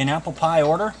in apple pie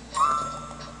order.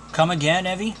 Come again,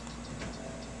 Evie?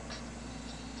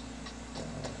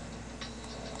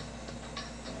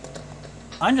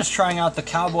 I'm just trying out the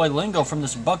cowboy lingo from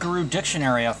this buckaroo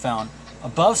dictionary I found.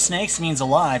 Above snakes means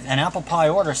alive, and apple pie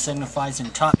order signifies in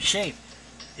top shape.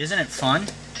 Isn't it fun?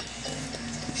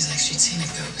 He's like she'd seen a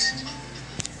ghost.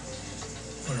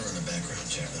 Want to run a background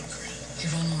check on Grant?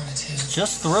 You've run one or two.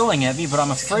 Just thrilling, Evie, but I'm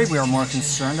afraid we are more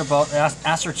concerned about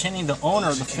ascertaining the owner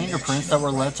of the fingerprints that were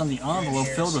left on the envelope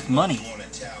filled with money.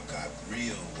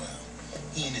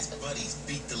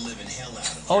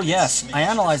 Oh yes, I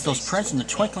analyzed those prints in the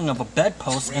twinkling of a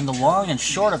bedpost, and the long and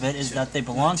short of it is that they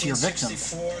belong to your victim.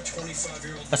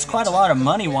 That's quite a lot of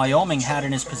money Wyoming had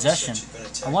in his possession.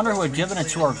 I wonder who had given it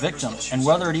to our victim, and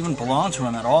whether it even belonged to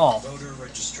him at all.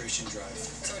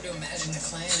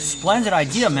 Splendid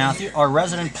idea, Matthew. Our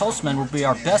resident postman will be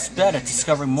our best bet at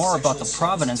discovering more about the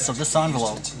provenance of this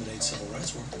envelope. Just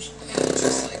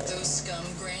like those scum,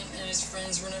 Grant and his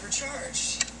friends were never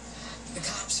charged. The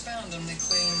cops found them. They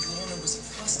claimed Lorna was a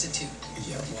prostitute.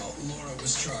 Yeah, well, Laura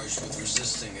was charged with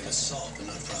resisting an assault, but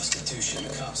not prostitution.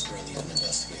 The cops barely even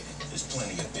investigated. There's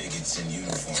plenty of bigots in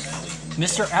uniform, Allie.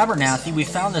 Mr. Abernathy, we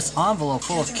found this envelope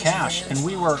full of cash, and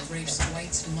we were...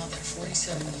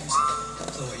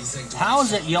 How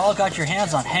is it y'all got your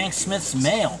hands on Hank Smith's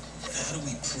mail?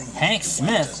 Hank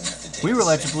Smith? We were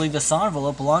led to believe this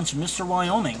envelope belonged to Mr.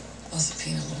 Wyoming.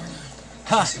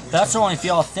 Huh, that's only if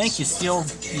y'all think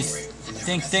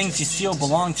think things you steal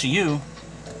belong to you.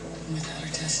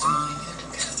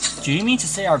 Do you mean to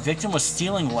say our victim was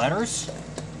stealing letters?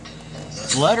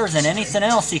 Letters and anything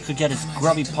else he could get his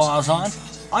grubby paws on.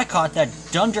 I caught that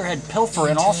dunderhead pilfer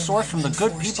and all sorts from the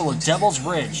good people of Devil's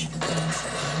Ridge.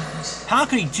 How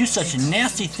could he do such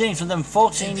nasty things when them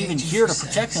folks ain't even here to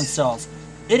protect themselves?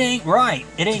 It ain't right.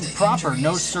 It ain't proper,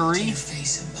 no siree.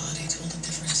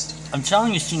 I'm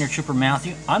telling you, Senior Trooper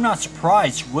Matthew, I'm not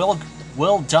surprised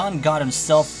Will Dunn got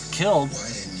himself killed.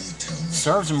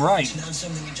 Serves him right.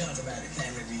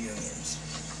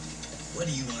 What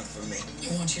do you want from me?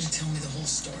 I want you to tell me the whole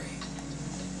story.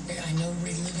 I know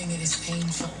reliving it is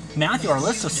painful. Matthew, our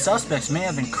list of suspects may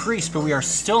have increased, but we are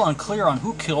still unclear on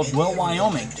who killed Will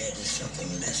Wyoming.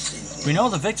 We know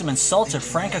the victim insulted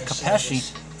Franca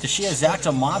Capesci. Did she exact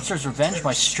a mobster's revenge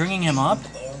by stringing him up?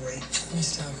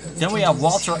 Then we have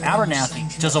Walter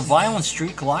Abernathy. Does a violent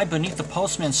streak lie beneath the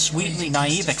postman's sweetly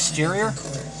naive exterior?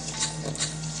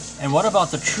 And what about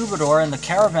the troubadour and the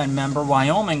caravan member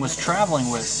Wyoming was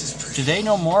traveling with? Do they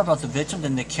know more about the victim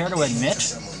than they care to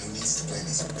admit?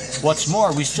 What's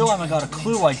more, we still haven't got a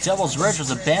clue why Devil's Ridge was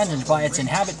abandoned by its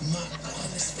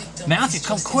inhabitants. Matthew,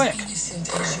 come quick!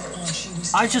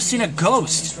 I've just seen a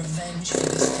ghost!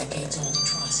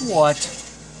 What?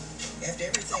 After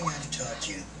everything I've taught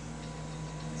you,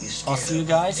 I'll see you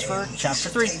guys for Chapter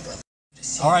 3.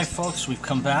 Alright folks, we've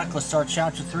come back. Let's start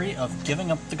Chapter 3 of Giving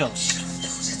Up the Ghost.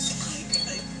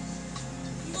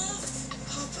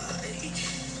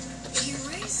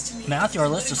 Matthew, our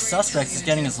list of suspects is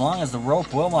getting as long as the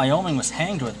rope Will Wyoming was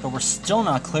hanged with, but we're still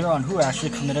not clear on who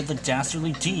actually committed the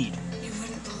dastardly deed.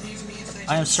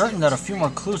 I am certain that a few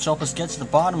more clues help us get to the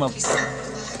bottom of...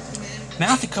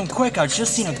 Matthew, come quick, I've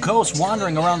just seen a ghost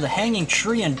wandering around the hanging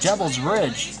tree in Devil's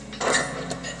Ridge.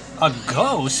 A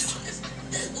ghost?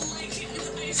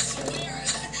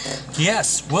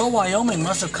 Yes, Will Wyoming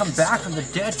must have come back from the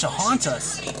dead to haunt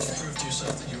us.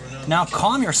 Now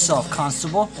calm yourself,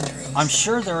 Constable. I'm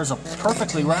sure there is a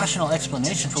perfectly rational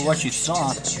explanation for what you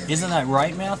saw. Isn't that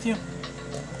right, Matthew?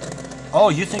 Oh,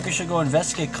 you think we should go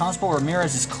investigate Constable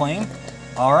Ramirez's claim?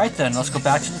 Alright then, let's go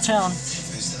back to the town.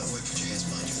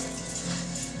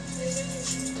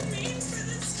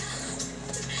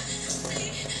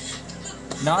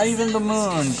 Not even the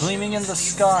moon, gleaming in the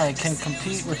sky, can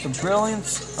compete with the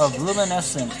brilliance of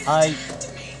luminescent.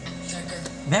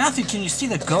 Matthew, can you see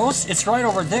the ghost? It's right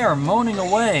over there, moaning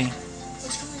away.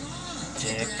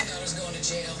 Dick.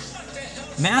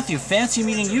 Matthew, fancy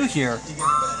meeting you here.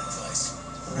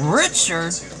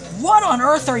 Richard? What on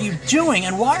earth are you doing,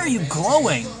 and why are you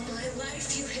glowing?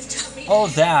 Oh,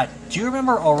 that. Do you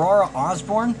remember Aurora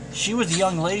Osborne? She was the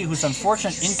young lady whose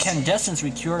unfortunate incandescence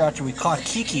we cured after we caught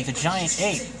Kiki, the giant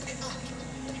ape.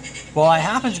 Well, I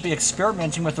happened to be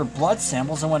experimenting with her blood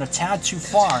samples and went a tad too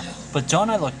far, but don't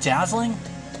I look dazzling?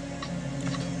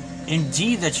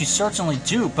 Indeed that you certainly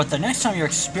do, but the next time your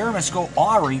experiments go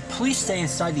awry, please stay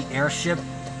inside the airship.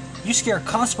 You scared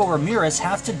Constable Ramirez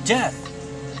half to death.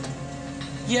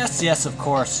 Yes, yes, of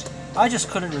course. I just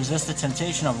couldn't resist the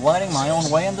temptation of lighting my own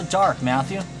way in the dark,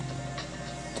 Matthew.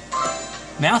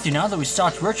 Matthew, now that we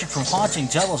stopped Richard from haunting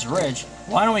Devil's Ridge,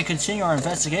 why don't we continue our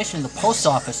investigation in the post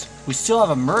office? We still have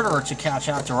a murderer to catch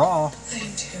after all. I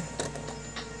am too.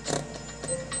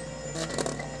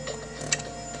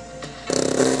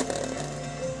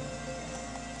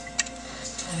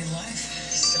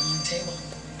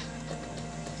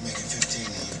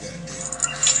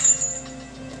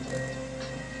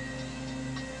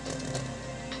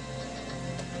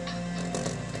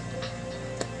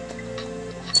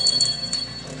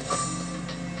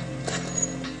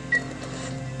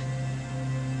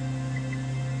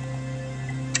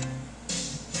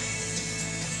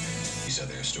 These are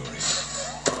their stories.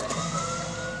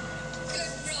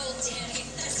 Good roll, Danny.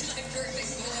 That's my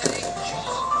perfect boy.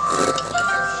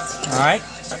 All right.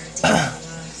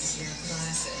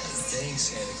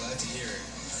 Thanks, Anna. Glad to hear it.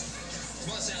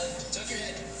 Come on, Sally. Tuck your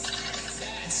head.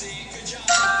 That's it. Good job,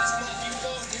 guys. Come on, keep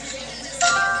going. Here we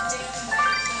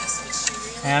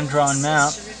go. Hand-drawn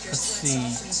map. Let's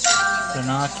see.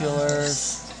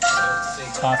 Binoculars.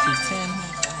 Coffee tin.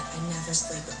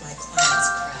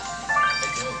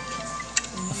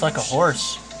 Looks like a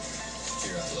horse.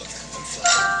 Here, look. I'm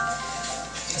flat.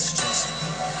 It's just...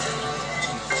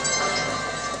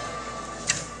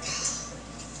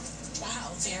 Wow,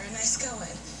 very nice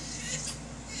going.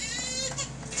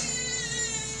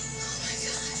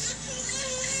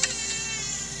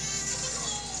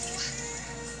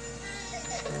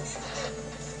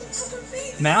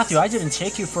 Matthew, I didn't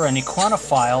take you for an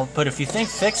Equinophile, but if you think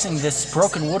fixing this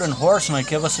broken wooden horse might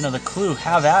give us another clue,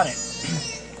 have at it.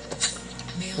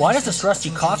 Why does this rusty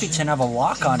coffee tin have a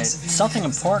lock on it? Something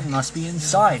important must be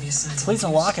inside. Please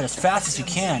unlock it as fast as you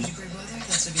can.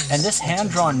 And this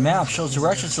hand-drawn map shows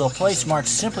directions to a place marked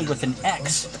simply with an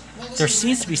X. There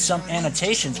seems to be some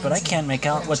annotations, but I can't make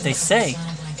out what they say.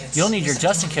 You'll need your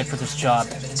Justin kit for this job.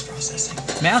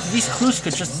 Matthew, these clues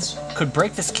could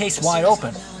break this case wide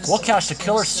open. We'll catch the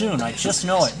killer soon, I just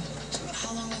know it.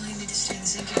 How long will he need to stay in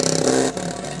this incubator? We're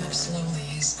warming up slowly.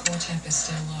 His core temp is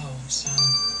still low, so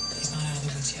he's not out of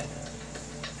the woods yet.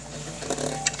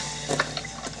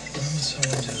 I'm so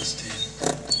into this, dude.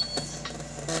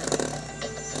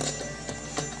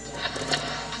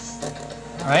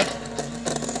 Alright.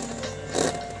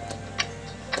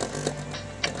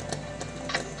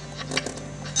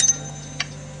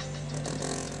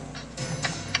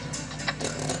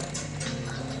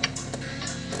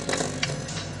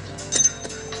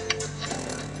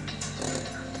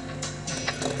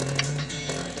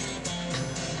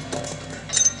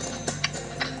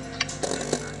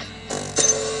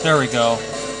 There we go.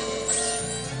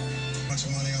 Want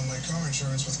some money on my car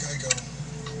insurance with Geico.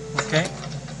 Okay.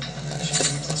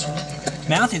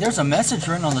 Matthew, there's a message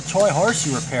written on the toy horse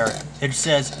you repaired. It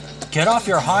says, "Get off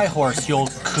your high horse, you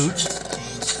old coot."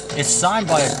 It's signed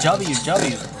by a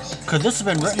WW. Could this have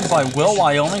been written by Will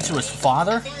Wyoming to his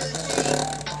father?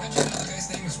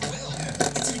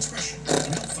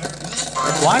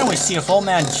 Why don't we see if old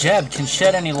man Jeb can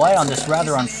shed any light on this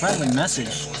rather unfriendly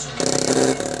message?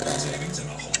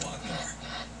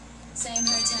 Same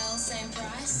hotel, same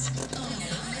price? Oh, no,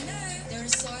 I know. There are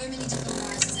so many different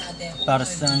prices out there. About a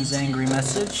son's angry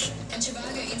message. And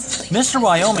Trivago instantly... Mr.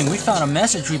 Wyoming, we found a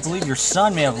message we believe your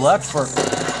son may have left for...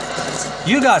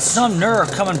 You got some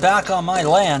nerve coming back on my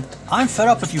land. I'm fed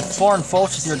up with you foreign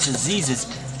folks with your diseases.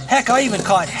 Heck, I even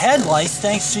caught head lice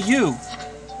thanks to you.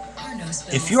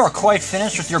 If you are quite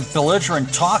finished with your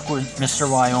belligerent talk with Mr.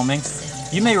 Wyoming,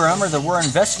 you may remember that we're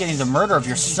investigating the murder of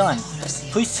your son.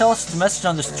 Please tell us what the message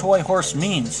on this toy horse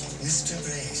means. Mr.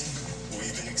 Blade,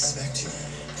 we've been expecting you.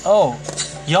 Oh,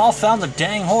 y'all found the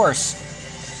dang horse.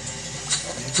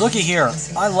 Looky here,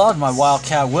 I loved my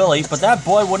Wildcat Willie, but that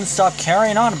boy wouldn't stop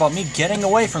carrying on about me getting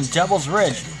away from Devil's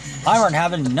Ridge. I weren't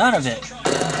having none of it.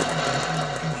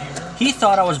 He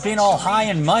thought I was being all high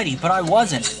and mighty, but I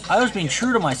wasn't. I was being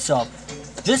true to myself.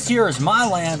 This here is my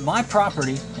land, my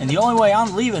property, and the only way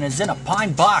I'm leaving is in a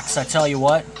pine box, I tell you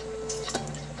what.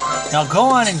 Now go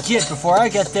on and get before I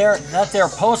get there, that there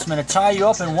postman to tie you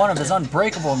up in one of his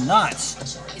unbreakable knots.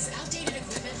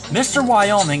 Mr.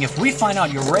 Wyoming, if we find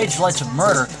out your rage led to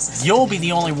murder, you'll be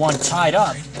the only one tied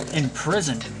up in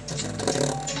prison.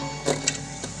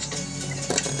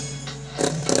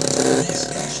 This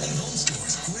Ashley Home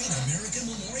Store's Great American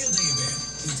Memorial Day event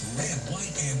with red,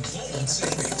 white, and gold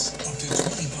savings. Up to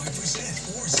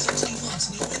 25% or 60 months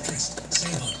no interest.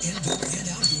 Save on indoor and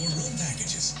outdoor room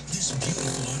packages. This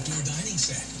beautiful outdoor dining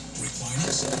set,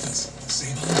 reclining sofas,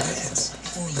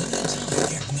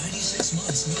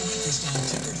 weakest on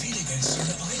Tempur-Pedic and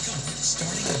Serta Eye Comfort,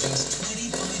 starting at just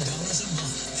 $25 a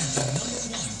month at the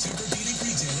 #1 Tempur-Pedic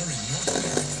retailer in North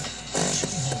America,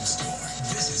 Ashley Home Store.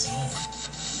 This is home.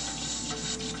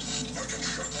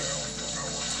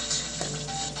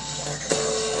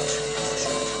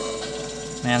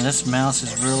 Man, this mouse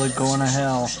is really going to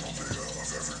hell.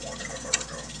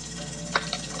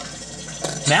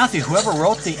 Matthew, whoever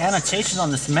wrote the annotation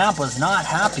on this map was not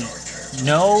happy.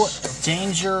 No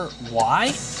danger.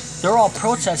 Why? They're all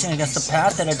protesting against the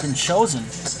path that had been chosen.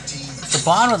 The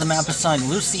bottom of the map is signed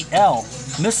Lucy L.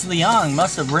 Miss Liang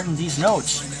must have written these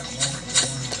notes.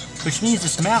 Which means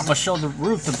this map must show the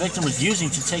route the victim was using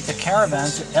to take the caravan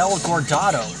to El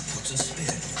Gordado.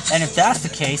 And if that's the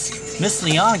case, Miss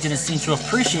Liang didn't seem to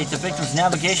appreciate the victim's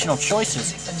navigational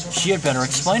choices. She had better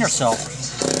explain herself.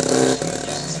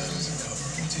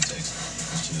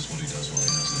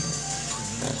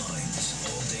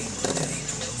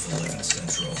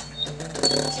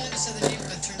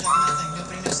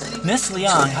 Miss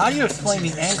Liang, how do you explain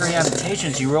the angry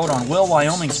annotations you wrote on Will,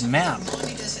 Wyoming's map?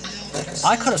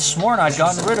 I could have sworn I'd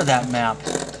gotten rid of that map.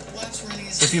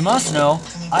 If you must know,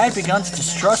 I had begun to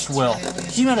distrust Will.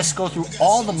 He made us go through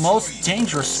all the most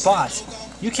dangerous spots.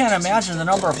 You can't imagine the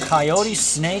number of coyotes,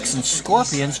 snakes, and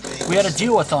scorpions we had to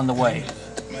deal with on the way.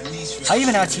 I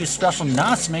even had to use special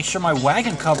knots to make sure my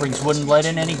wagon coverings wouldn't let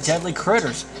in any deadly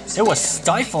critters. It was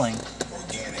stifling.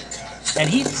 And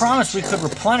he promised we could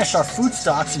replenish our food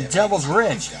stocks in Devil's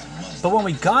Ridge. But when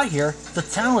we got here, the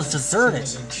town was deserted.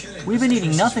 We've been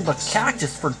eating nothing but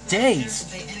cactus for days.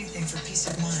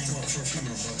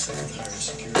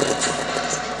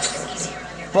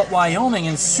 But Wyoming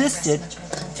insisted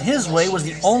his way was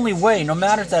the only way, no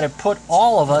matter that it put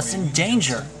all of us in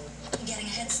danger.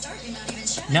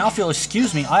 Now if you'll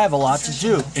excuse me, I have a lot to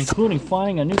do, including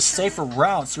finding a new safer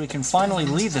route so we can finally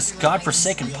leave this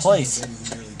godforsaken place.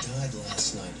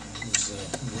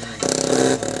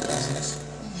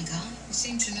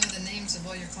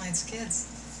 Kids.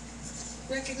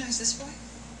 Recognize this boy?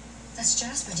 That's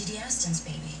Jasper, Didi Aston's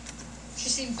baby. She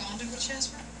seemed bonded with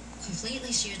Jasper?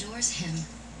 Completely, she adores him.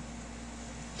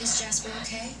 Is Jasper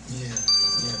okay? Yeah,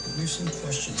 but we have some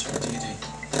questions for Didi.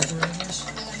 Her address?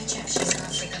 Well, let me check. She's in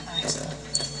our frequent buyers club.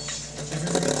 Have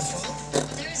you ever met the father?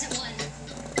 There isn't one.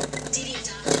 Didi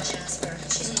adopted Jasper.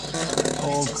 She's an older brother.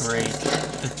 Oh, great.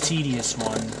 The tedious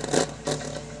one.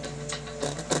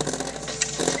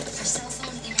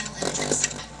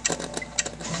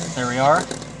 There we are.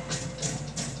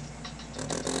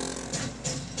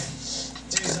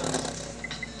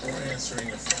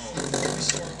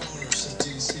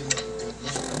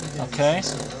 Okay.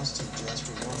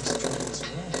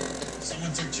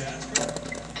 Someone took Jasper?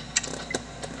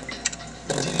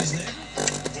 Didi's neighbor?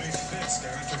 Way fixed.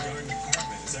 They're at your garden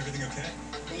department. Is everything okay?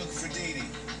 We're looking for Didi.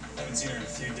 Haven't seen her in a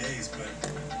few days, but...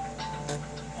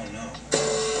 Oh no.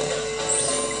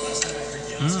 Last time I heard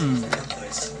yells from her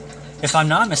place. If I'm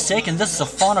not mistaken, this is a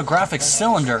phonographic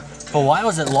cylinder, but why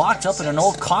was it locked up in an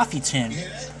old coffee tin?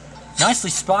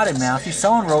 Nicely spotted, Matthew.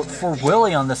 Someone wrote "For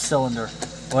Willie" on the cylinder.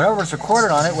 Whatever was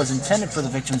recorded on it was intended for the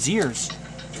victim's ears.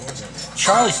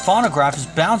 Charlie's phonograph is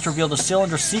bound to reveal the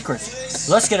cylinder's secrets.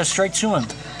 Let's get it straight to him.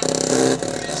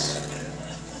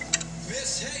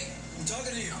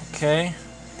 Okay.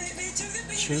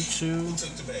 Choo-choo.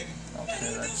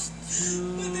 Okay, that's 2.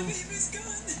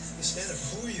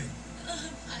 Who are you?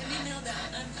 I'm Imelda.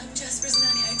 I'm Jasper's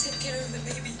nanny. I take care of the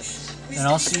baby. And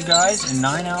I'll see you guys in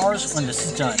 9 hours when this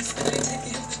is done.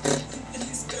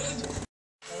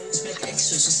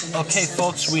 Okay,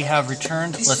 folks, we have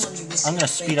returned. I'm going to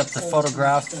speed up the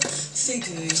photograph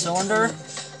cylinder.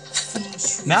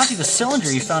 Matthew, the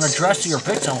cylinder you found addressed to your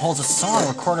victim holds a song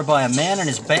recorded by a man and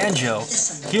his banjo.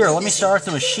 Here, let me start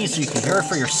the machine so you can hear it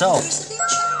for yourself.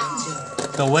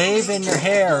 The wave in your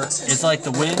hair is like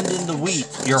the wind in the wheat.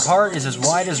 Your heart is as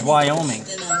wide as Wyoming.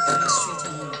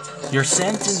 Your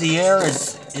scent in the air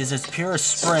is as pure as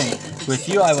spring. With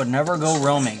you I would never go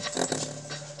roaming.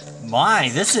 My,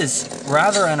 this is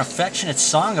rather an affectionate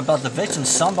song about the victim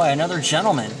sung by another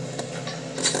gentleman.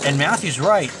 And Matthew's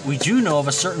right, we do know of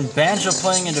a certain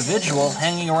banjo-playing individual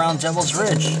hanging around Devil's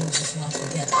Ridge.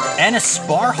 Ennis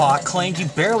Sparhawk claimed he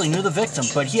barely knew the victim,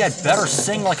 but he had better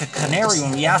sing like a canary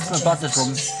when we asked him about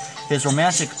his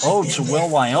romantic ode to Will,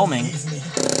 Wyoming.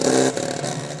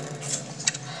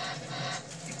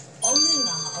 Only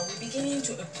now are we beginning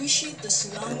to appreciate the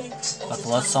ceramics of That's the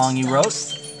love song you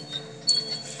wrote?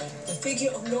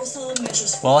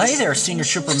 Well, hey there, Senior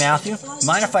Trooper Matthew.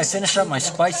 Mind if I finish up my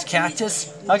spiced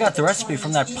cactus? I got the recipe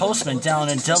from that postman down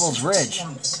in Devil's Ridge.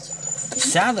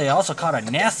 Sadly, I also caught a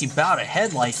nasty bout of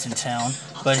head lice in town.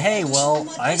 But hey, well,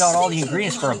 I got all the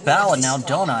ingredients for a ballad now,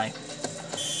 don't I?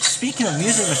 Speaking of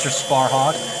music, Mr.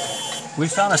 Sparhawk, we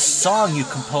found a song you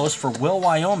composed for Will,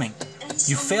 Wyoming.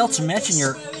 You failed to mention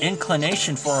your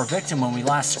inclination for our victim when we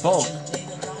last spoke.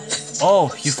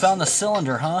 Oh, you found the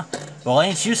cylinder, huh? Well,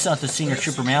 ain't you something, Senior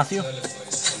Trooper Matthew?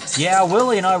 Yeah,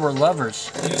 Willie and I were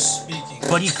lovers.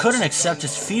 But he couldn't accept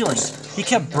his feelings. He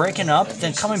kept breaking up,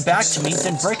 then coming back to me,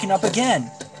 then breaking up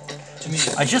again.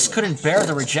 I just couldn't bear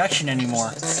the rejection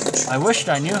anymore. I wished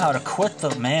I knew how to quit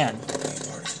the man.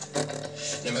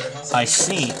 I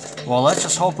see. Well, let's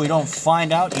just hope we don't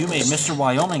find out you made Mr.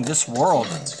 Wyoming this world.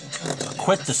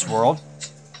 Quit this world.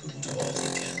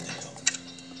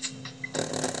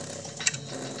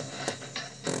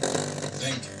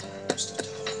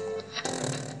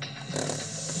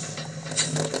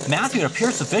 Matthew, it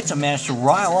appears the victim managed to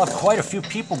rile up quite a few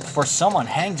people before someone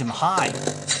hanged him high.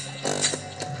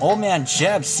 Old man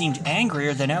Jeb seemed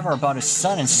angrier than ever about his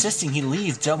son insisting he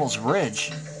leave Devil's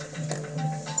Ridge.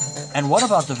 And what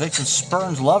about the victim's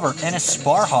spurned lover, Ennis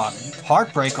Sparhawk?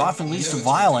 Heartbreak often leads to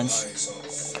violence.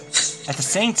 At the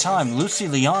same time, Lucy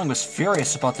Leong was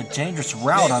furious about the dangerous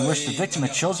route on which the victim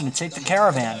had chosen to take the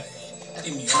caravan.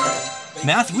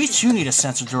 Matthew, we too need a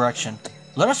sense of direction.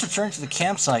 Let us return to the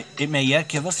campsite. It may yet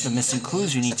give us the missing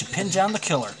clues we need to pin down the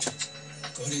killer.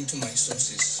 According to my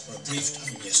sources, for a brief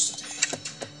time yesterday,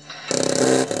 I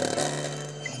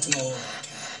want to know all I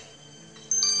can.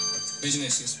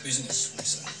 Business is business, my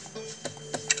son.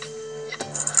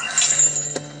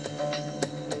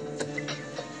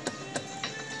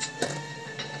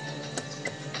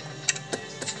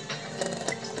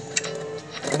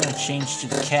 I'm going to change to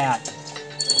the cat.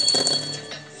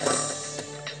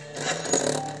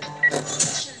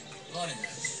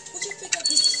 Would you pick up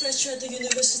Mr. Fletcher at the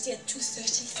university at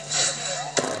 2:30?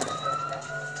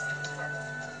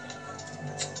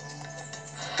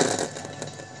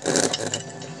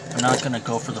 I'm not going to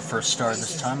go for the first star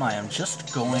this time. I am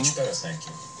just going... Sharon,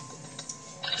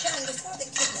 before the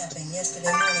kidnapping yesterday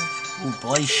morning... Ooh,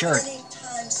 bloody shirt. Any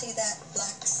time see that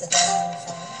black sedan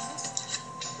farmhouse?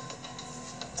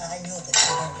 I know that you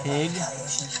don't have Pig.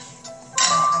 retaliation.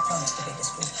 I promise to be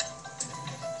discreet.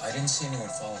 I didn't see anyone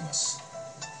following us.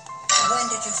 When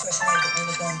did you first know that we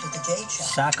were going to the Jade Shop?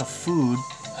 Sack of food.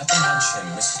 At the mansion,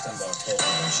 Mrs. Dunbar told me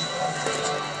when she called.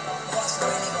 Was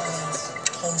there anyone else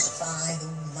close by who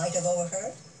might have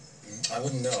overheard? I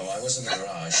wouldn't know. I was in the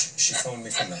garage. She phoned me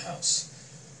from the house.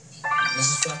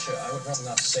 Mrs. Fletcher, I would rather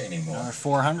not say anymore. Another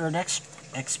 400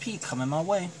 XP coming my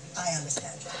way. I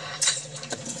understand you.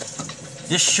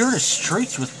 This shirt is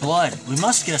streaked with blood. We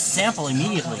must get a sample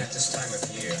immediately. At this time of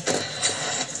year.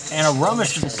 And a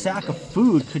rummage of the sack of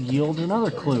food could yield another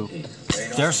clue.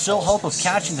 There's still hope of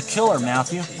catching the killer,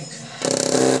 Matthew.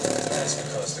 That's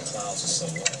because the clouds are so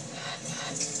low.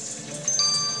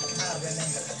 I'll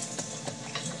remember.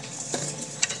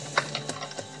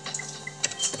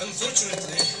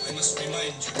 Unfortunately, I must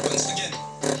remind you once again,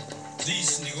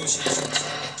 these negotiations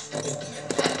are not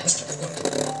open-ended. Mr. Quinn,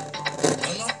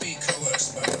 will not be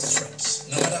coerced by your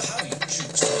threats, no matter how you choose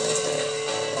to live.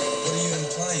 What are you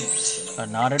implying, Mr. A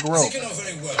knotted rope. You know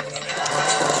very well what I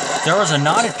mean. There was a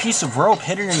knotted piece of rope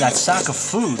hidden in that sack of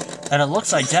food, and it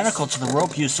looks identical to the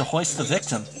rope used to hoist the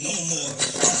victim.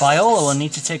 Viola will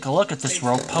need to take a look at this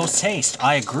rope post-haste.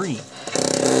 I agree.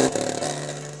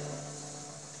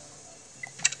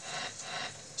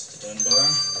 Mr. Dunbar,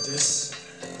 this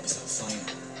is our final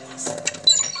offer.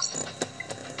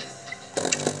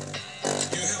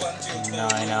 You have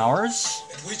until 9 hours.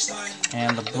 at which time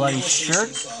And the bloody shirt.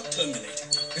 negotiations are terminated.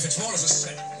 If it's more as a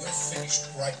set, we're finished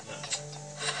right now.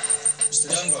 Mr.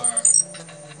 Dunbar,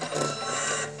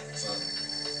 Father,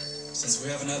 since we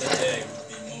have another day, it would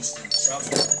be most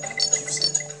improper not to keep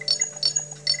something.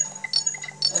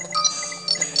 Now,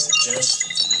 may I suggest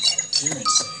that only for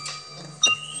appearance sake, it would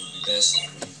be best that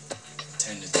we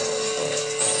attended to the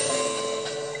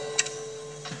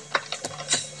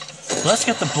Let's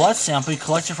get the blood sample you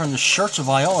collected from the shirts of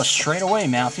Viola straight away,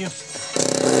 Matthew.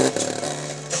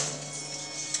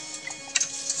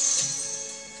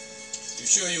 You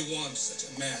sure you want such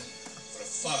a man for a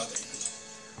father?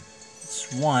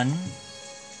 It's 1.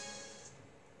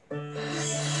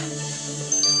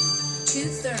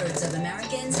 2/3 of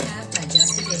Americans have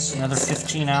digestive issues. Another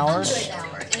 15 hours.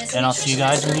 And I'll see you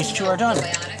guys when these two are done.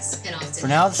 For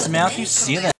now, this is Matthew.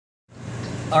 See you then.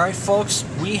 Alright, folks.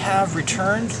 We have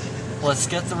returned. Let's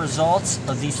get the results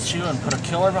of these two and put a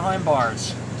killer behind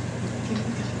bars.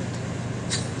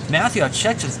 Matthew, I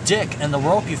checked with Dick, and the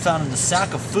rope you found in the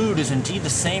sack of food is indeed the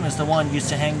same as the one used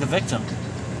to hang the victim.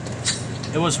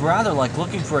 It was rather like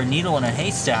looking for a needle in a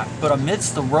haystack, but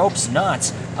amidst the rope's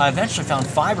knots, I eventually found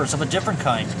fibers of a different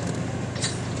kind.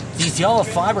 These yellow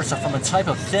fibers are from a type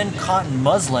of thin cotton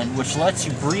muslin which lets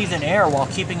you breathe in air while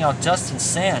keeping out dust and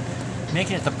sand,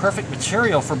 making it the perfect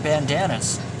material for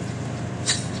bandanas.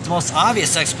 The most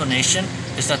obvious explanation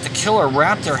is that the killer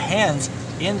wrapped their hands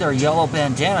in their yellow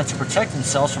bandana to protect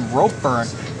themselves from rope burn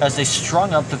as they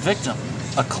strung up the victim.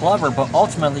 A clever but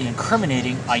ultimately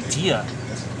incriminating idea.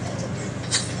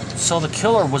 So the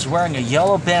killer was wearing a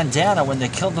yellow bandana when they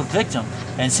killed the victim,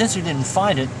 and since we didn't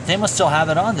find it, they must still have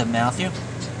it on them, Matthew.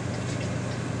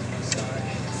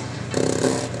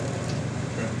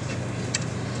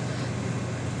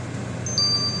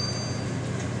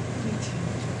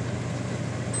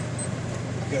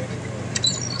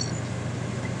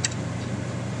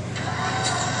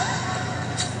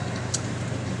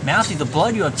 Matthew, the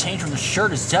blood you obtained from the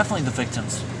shirt is definitely the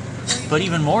victim's. But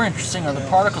even more interesting are the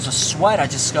particles of sweat I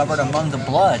discovered among the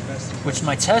blood, which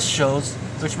my test show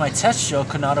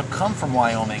could not have come from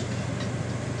Wyoming.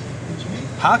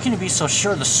 How can you be so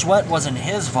sure the sweat wasn't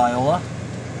his, Viola?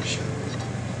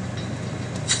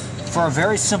 For a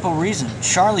very simple reason.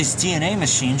 Charlie's DNA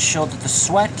machine showed that the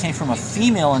sweat came from a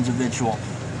female individual,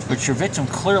 which your victim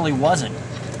clearly wasn't.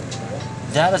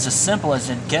 That is as simple as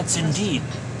it gets indeed.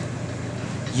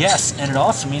 Yes, and it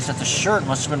also means that the shirt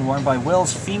must have been worn by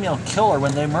Will's female killer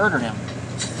when they murdered him.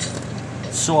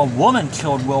 So a woman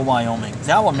killed Will Wyoming.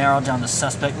 That will narrow down the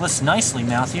suspect list nicely,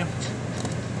 Matthew.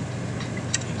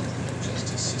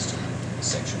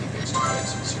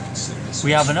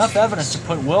 We have enough evidence to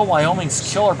put Will Wyoming's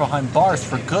killer behind bars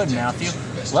for good, Matthew.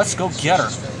 Let's go get her.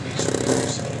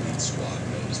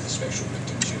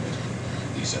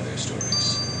 These are their stories.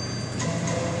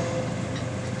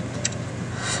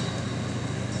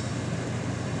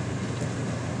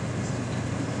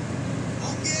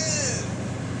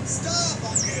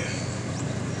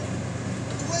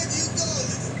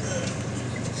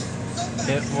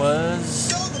 It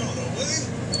was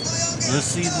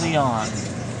Lucy Leon.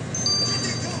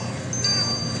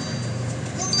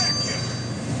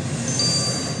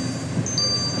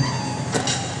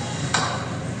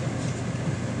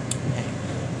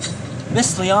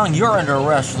 Miss Leon, you're under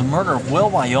arrest for the murder of Will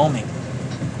Wyoming.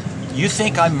 You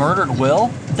think I murdered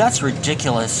Will? That's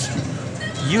ridiculous.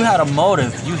 You had a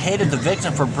motive. You hated the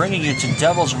victim for bringing you to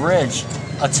Devil's Ridge,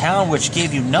 a town which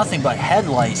gave you nothing but head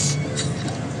lice.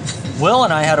 Will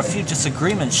and I had a few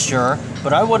disagreements, sure,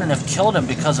 but I wouldn't have killed him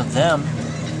because of them.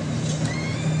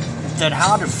 Then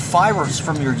how did fibers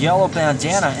from your yellow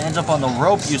bandana end up on the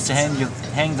rope used to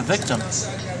hang the victim?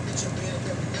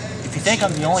 If you think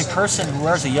I'm the only person who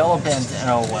wears a yellow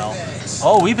bandana, oh well.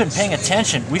 Oh, we've been paying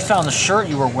attention. We found the shirt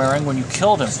you were wearing when you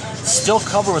killed him, still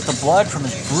covered with the blood from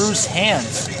his bruised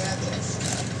hands.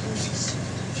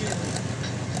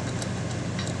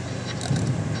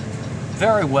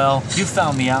 Very well, you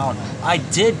found me out. I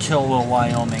did kill Will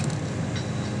Wyoming.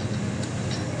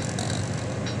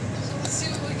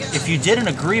 If you didn't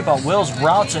agree about Will's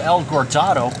route to El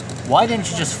Guardado, why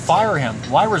didn't you just fire him?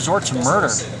 Why resort to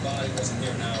murder?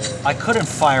 I couldn't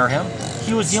fire him.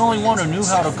 He was the only one who knew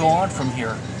how to go on from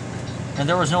here. And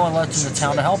there was no one left in the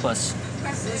town to help us.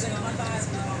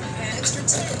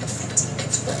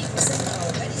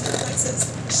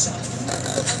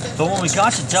 But when we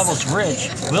got to Devil's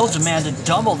Ridge, Will demanded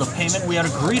double the payment we had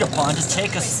agreed upon to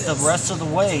take us the rest of the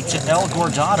way to El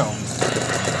Guardado.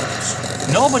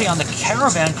 Nobody on the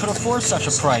caravan could afford such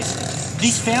a price.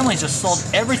 These families have sold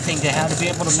everything they had to be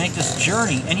able to make this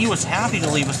journey, and he was happy to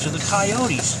leave us to the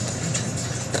coyotes.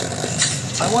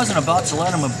 I wasn't about to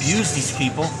let him abuse these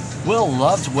people. Will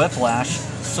loved whiplash,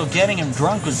 so getting him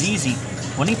drunk was easy.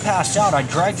 When he passed out, I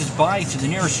dragged his body to the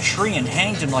nearest tree and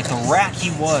hanged him like the rat he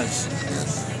was.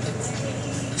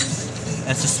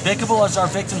 As despicable as our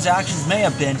victim's actions may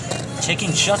have been,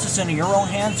 taking justice into your own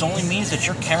hands only means that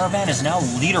your caravan is now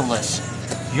leaderless.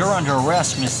 You're under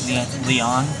arrest, Miss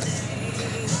Leon.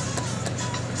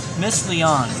 Miss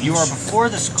Leon, you are before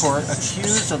this court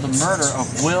accused of the murder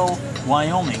of Will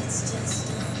Wyoming.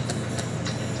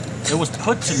 It was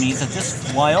put to me that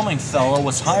this Wyoming fellow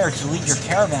was hired to lead your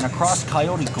caravan across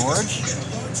Coyote Gorge?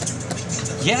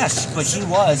 Yes, but he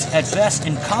was, at best,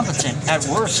 incompetent, at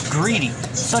worst, greedy.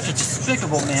 Such a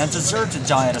despicable man deserved to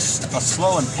die at a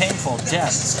slow and painful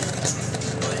death.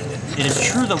 It is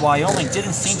true that Wyoming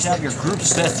didn't seem to have your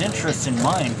group's best interests in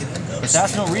mind, but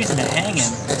that's no reason to hang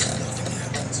him.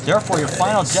 Therefore, your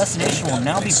final destination will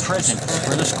now be prison,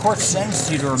 where this court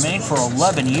sentenced you to remain for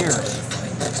 11 years.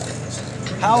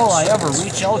 How will I ever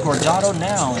reach El Guardado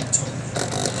now?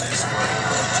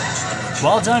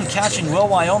 Well done catching Will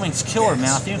Wyoming's killer,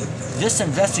 Matthew. This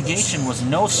investigation was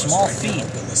no small feat,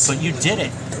 but you did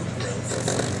it.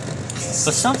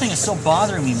 But something is still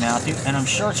bothering me, Matthew, and I'm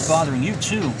sure it's bothering you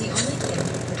too.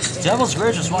 Devil's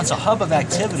Ridge was once a hub of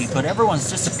activity, but everyone's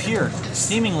disappeared,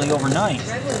 seemingly overnight.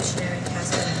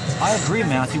 I agree,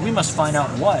 Matthew. We must find out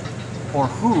what, or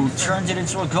who, turned it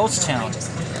into a ghost town.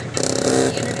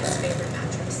 The internet's favorite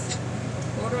mattress.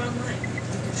 Order online. You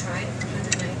can try it for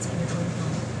 100 nights in your own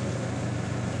home.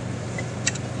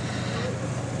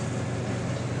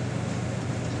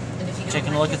 And if you don't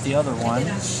Taking a look at the other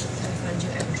ones. refund you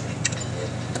everything.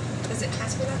 Visit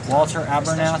Casper.com. Walter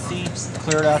Abernathy,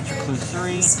 cleared after clue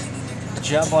 3.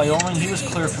 Jeb Wyoming, he was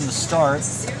cleared from the start.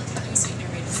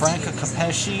 Franca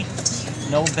Capesci,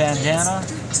 no bandana.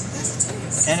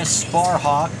 Ennis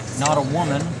Sparhawk, not a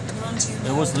woman.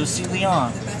 It was Lucy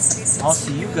Leon. I'll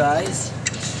see you guys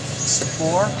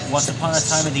for Once Upon a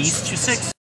Time in the East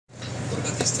 2-6. What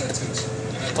about these tattoos?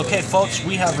 Okay, folks,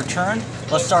 we have returned.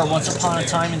 Let's start Once Upon a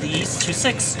Time in the East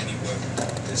 2-6.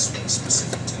 This one's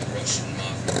specific to the Russian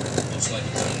mafia, most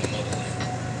likely done in the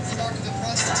motherland. Mark of the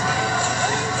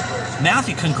prostitute.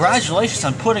 Matthew, congratulations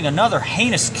on putting another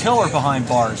heinous killer behind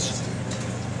bars.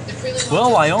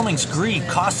 Will Wyoming's greed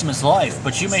cost him his life,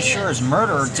 but you made sure his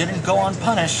murderer didn't go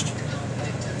unpunished.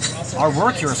 Our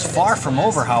work here is far from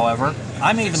over, however.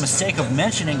 I made the mistake of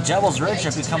mentioning Devil's Ridge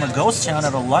had become a ghost town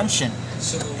at a luncheon,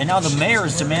 and now the mayor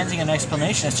is demanding an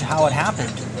explanation as to how it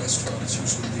happened.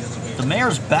 The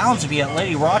mayor's bound to be at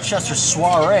Lady Rochester's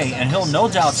soiree, and he'll no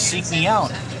doubt seek me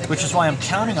out, which is why I'm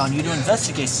counting on you to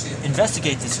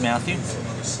investigate this, Matthew.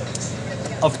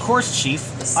 Of course, Chief.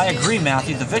 I agree,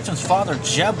 Matthew. The victim's father,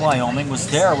 Jeb Wyoming, was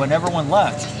there when everyone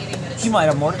left. He might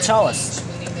have more to tell us.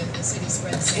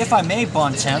 If I may,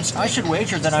 Bontemps, I should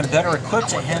wager that I'm better equipped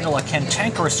to handle a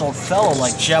cantankerous old fellow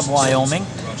like Jeb Wyoming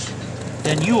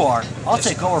than you are. I'll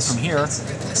take over from here.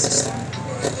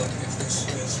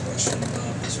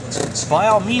 By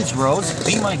all means, Rose,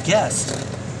 be my guest.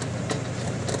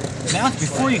 Matthew,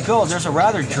 before you go, there's a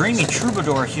rather dreamy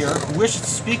troubadour here who wishes to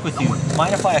speak with you.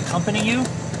 Mind if I accompany you?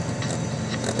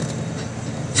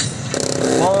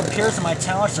 Well, it appears that my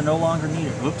talents are no longer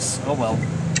needed. Oops, oh well.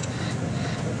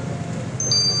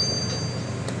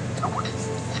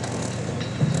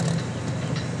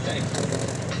 Thank you.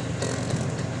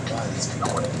 Why these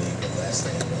people want to leave the last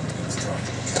thing they want to do is talk to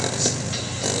the cops.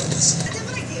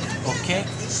 Okay.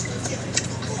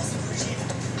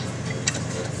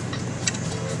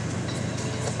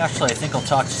 Actually, I think I'll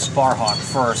talk to Sparhawk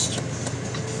first.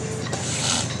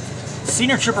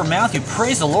 Senior Trooper Matthew,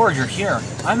 praise the Lord you're here.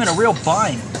 I'm in a real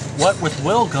bind. What with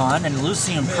Will gone and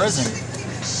Lucy in prison.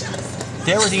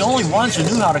 They were the only ones who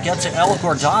knew how to get to El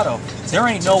Gordado. There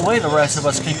ain't no way the rest of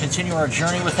us can continue our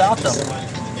journey without them.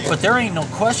 But there ain't no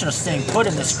question of staying put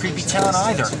in this creepy town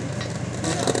either.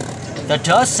 That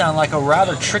does sound like a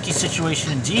rather tricky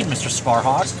situation indeed, Mr.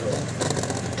 Sparhawk.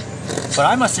 But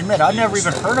I must admit, I've never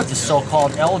even heard of this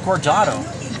so-called El Gordado.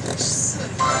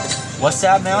 What's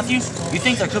that, Matthew? You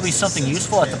think there could be something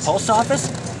useful at the post office?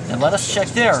 Then let us check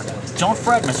there. Don't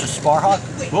fret, Mr. Sparhawk.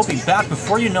 We'll be back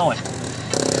before you know it.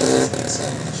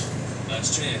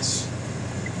 Last chance.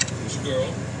 Who's your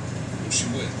girl? Who's she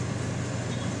with?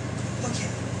 Okay,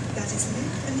 that is Lynn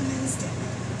and the man is dead.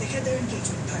 They had their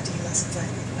engagement party last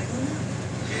Friday. I go now.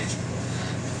 Engagement.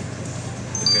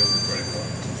 They pay with the credit card.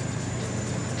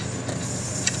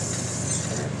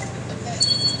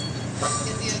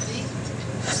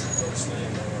 First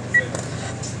name or family?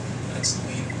 That's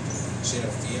Lena. She had a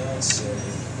fiance,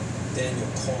 Daniel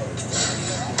Carter.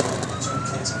 2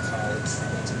 kids in college.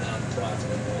 Went to non-profit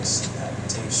NYC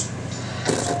habitation.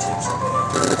 Those are kids are there.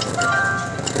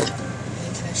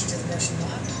 Any connection to the Russian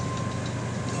mob?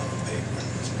 On the paper,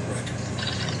 there's no record.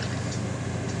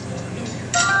 I know you're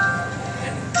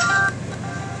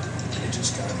they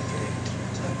just got engaged.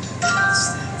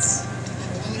 Stats. A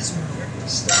woman is murdered.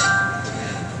 Stop.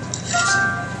 See,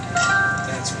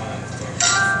 that's why I'm afraid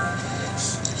of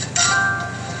this.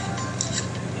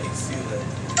 Now you feel that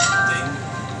thing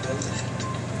building?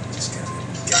 Just gotta get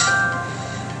it.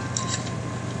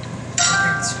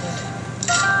 Parents were.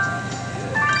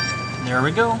 There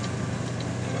we go. I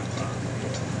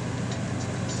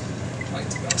like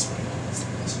to bounce my mom off the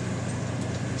bus.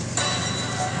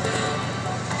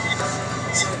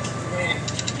 Sorry to keep you waiting.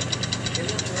 They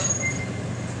looked her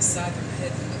up. Aside from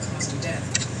head and the cause of death,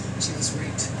 she was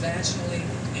raped vaginally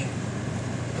and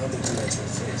How'd they do that to her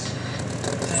face?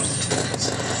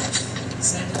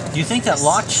 Do you think that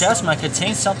locked chest might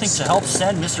contain something to help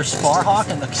send Mr. Sparhawk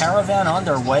and the caravan on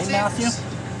their way, Matthew?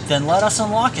 Then let us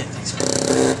unlock it. What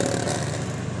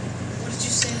did you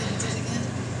say that he did again?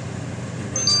 He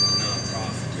runs a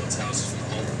non-profit, builds houses for the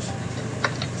homeless.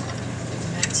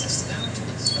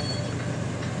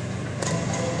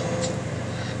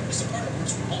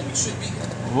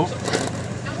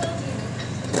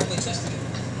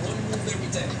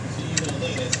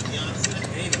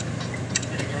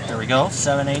 we go.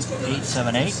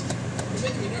 78878. You're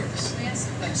making me nervous. Let me ask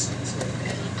questions here,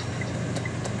 okay?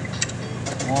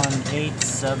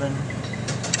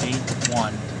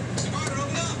 18781.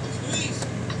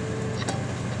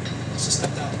 She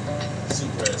stepped out.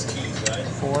 Super as keys, right?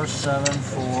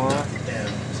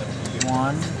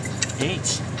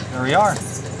 47418. There we are.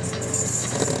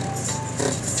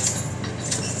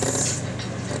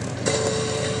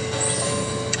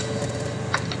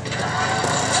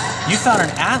 You found an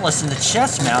atlas in the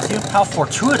chest, Matthew. How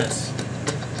fortuitous.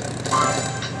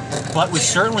 But we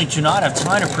certainly do not have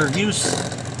time to peruse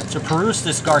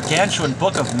this gargantuan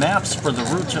book of maps for the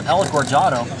route to El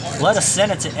Guardado. Let us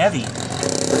send it to Evie.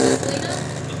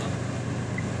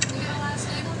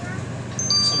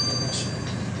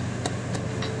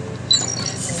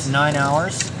 9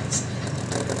 hours.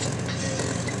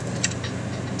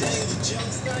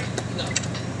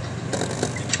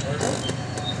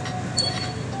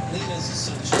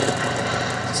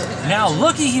 Now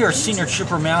looky here, Senior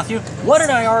Trooper Matthew. What did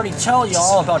I already tell you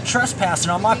all about trespassing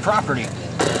on my property?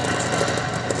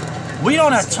 We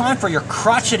don't have time for your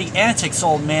crotchety antics,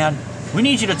 old man. We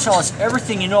need you to tell us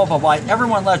everything you know about why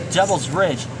everyone left Devil's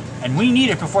Ridge, and we need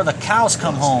it before the cows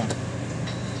come home.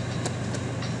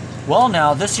 Well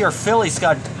now, this here filly's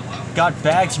got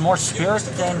bags more spirit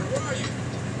than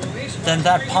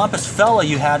that pompous fella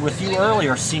you had with you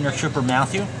earlier, Senior Trooper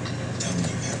Matthew.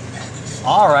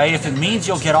 Alright, if it means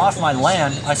you'll get off my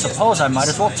land, I suppose I might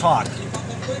as well talk.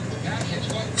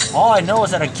 All I know is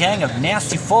that a gang of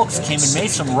nasty folks came and made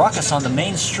some ruckus on the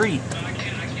main street.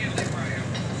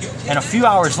 And a few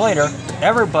hours later,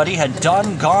 everybody had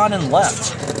done, gone, and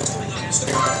left.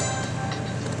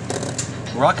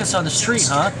 Ruckus on the street,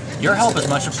 huh? Your help is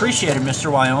much appreciated,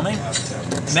 Mr. Wyoming.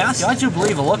 Matthew, I do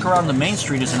believe a look around the main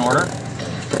street is in order.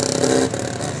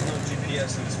 There's no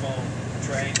GPS in his phone.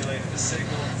 Triangulated the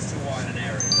signal. It's too wide an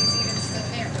area.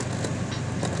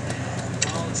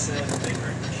 All it said they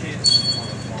were kids on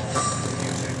the phone.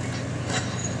 Music.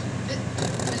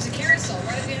 There's a carousel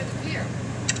right at the end of the pier.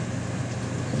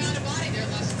 We found a body there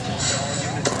last fall. All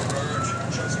units converge.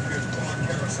 Chesapeake's Pond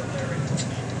carousel area.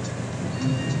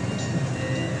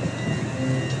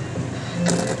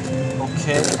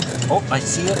 Okay. Oh, I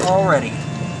see it already.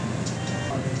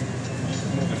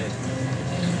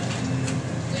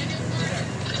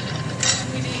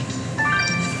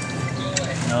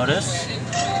 Notice.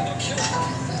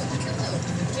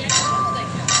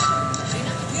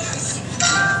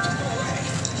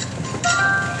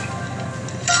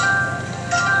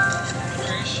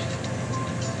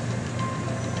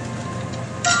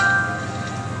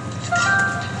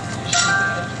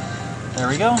 There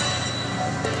we go.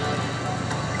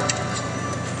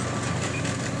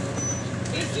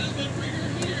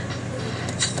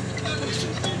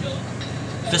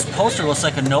 This poster looks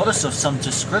like a notice of some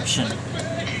description.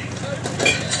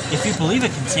 If you believe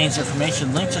it contains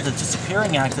information linked to the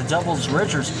disappearing act the Devil's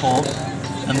Ridgers pulled,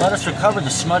 then let us recover the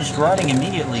smudged writing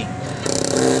immediately.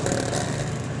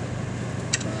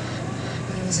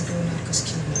 When I was a girl, Narcos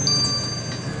killed my mom.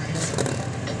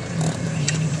 Right after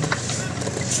me.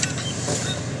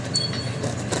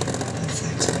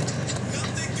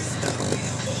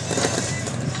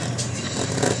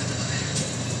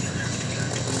 Couldn't marry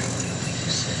anyone. All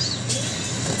facts right time.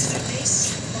 It's their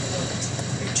base or world.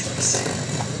 Your choice.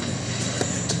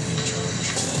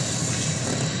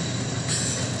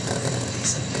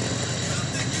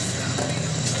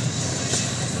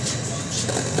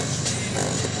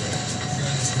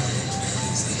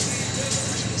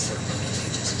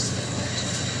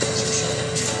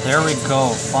 There we go,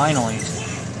 finally.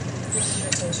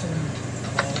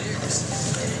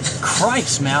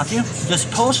 Cripes, Matthew. This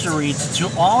poster reads, to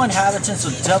all inhabitants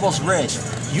of Devil's Ridge,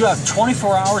 you have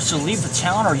 24 hours to leave the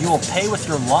town or you will pay with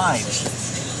your lives.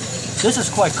 This is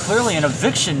quite clearly an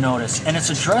eviction notice, and it's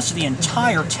addressed to the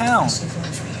entire town.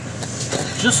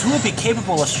 Just who would be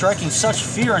capable of striking such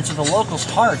fear into the locals'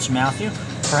 hearts, Matthew?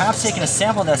 Perhaps taking a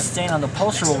sample of that stain on the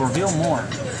poster will reveal more.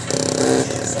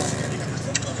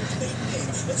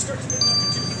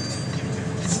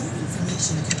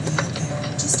 Information could be out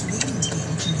there, just waiting to be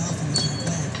auctioned off on the dark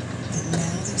web. But now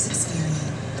there's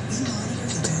Experian. We monitor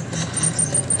the dark web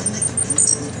locally and let you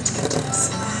instantly protect your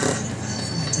small credit file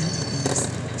from identity thieves.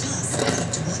 Plus, get up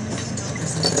to $1 million in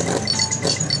identity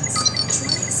theft insurance.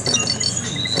 Try Experian free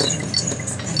for 30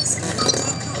 days at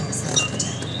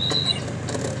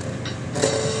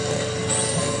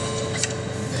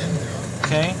Experian.com/protect.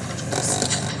 Okay.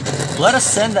 Let us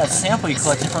send that sample you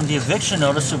collected from the eviction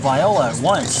notice to Viola at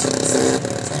once.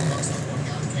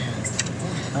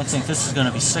 I don't think this is going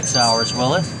to be 6 hours,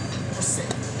 will it?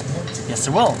 Yes,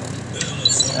 it will.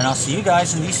 And I'll see you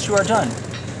guys when these two are done.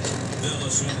 They'll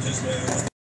assume his man.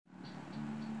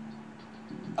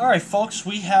 Alright folks,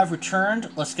 we have returned.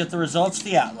 Let's get the results of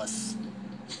the atlas.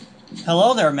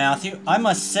 Hello there, Matthew. I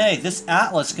must say, this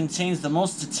atlas contains the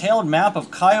most detailed map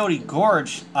of Coyote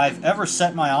Gorge I've ever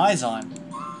set my eyes on.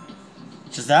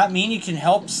 Does that mean you can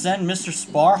help send Mr.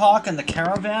 Sparhawk and the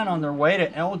caravan on their way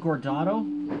to El Gordado?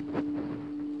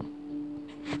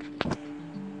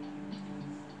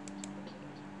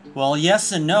 Well,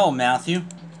 yes and no, Matthew.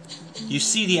 You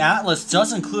see, the atlas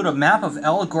does include a map of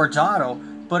El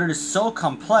Gordado, but it is so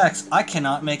complex I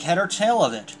cannot make head or tail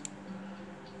of it.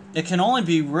 It can only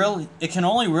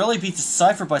really be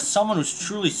deciphered by someone who's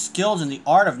truly skilled in the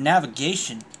art of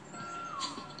navigation.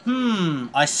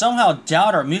 I somehow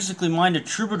doubt our musically minded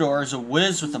troubadour is a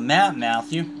whiz with a map,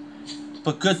 Matthew.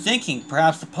 But good thinking.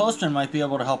 Perhaps the postman might be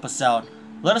able to help us out.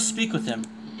 Let us speak with him.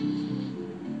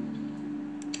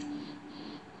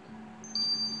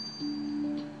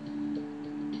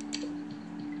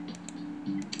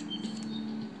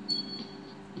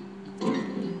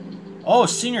 Oh,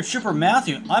 Senior Trooper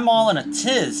Matthew, I'm all in a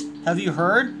tiz. Have you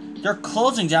heard? They're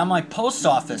closing down my post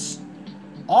office.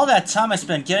 All that time I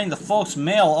spent getting the folks'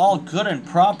 mail all good and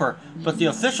proper, but the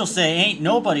officials say ain't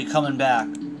nobody coming back.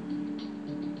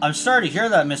 I'm sorry to hear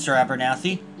that, Mr.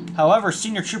 Abernathy. However,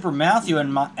 Senior Trooper Matthew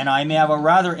and I may have a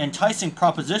rather enticing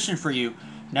proposition for you,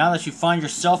 now that you find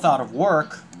yourself out of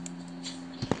work.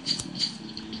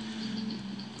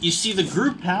 You see, the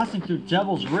group passing through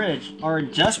Devil's Ridge are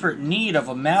in desperate need of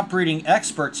a map-reading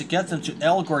expert to get them to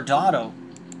El Gordado.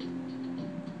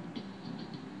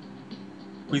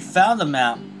 We found the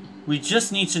map. We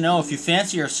just need to know if you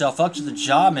fancy yourself up to the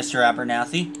job, Mr.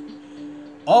 Abernathy.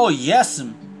 Oh,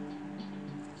 yes'm.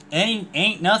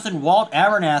 Ain't nothing Walt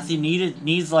Abernathy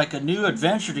needs like a new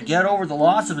adventure to get over the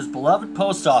loss of his beloved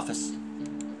post office.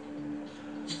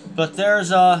 But there's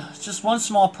just one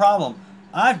small problem.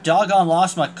 I've doggone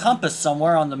lost my compass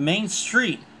somewhere on the main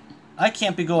street. I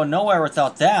can't be going nowhere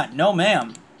without that. No,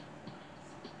 ma'am.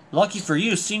 Lucky for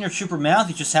you, Senior Trooper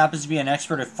Matthew just happens to be an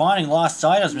expert at finding lost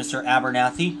items, Mr.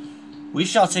 Abernathy. We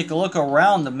shall take a look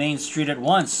around the main street at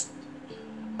once.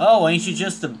 Oh, ain't you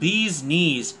just the bee's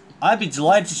knees? I'd be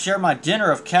delighted to share my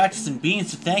dinner of cactus and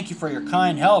beans to thank you for your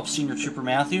kind help, Senior Trooper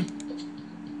Matthew.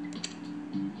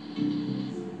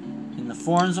 In the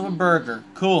forms of a burger.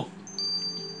 Cool.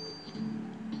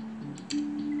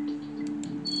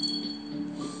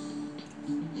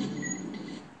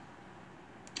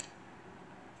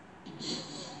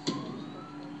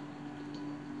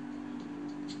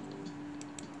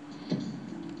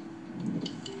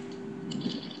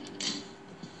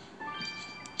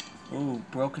 Ooh,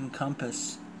 broken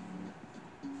compass.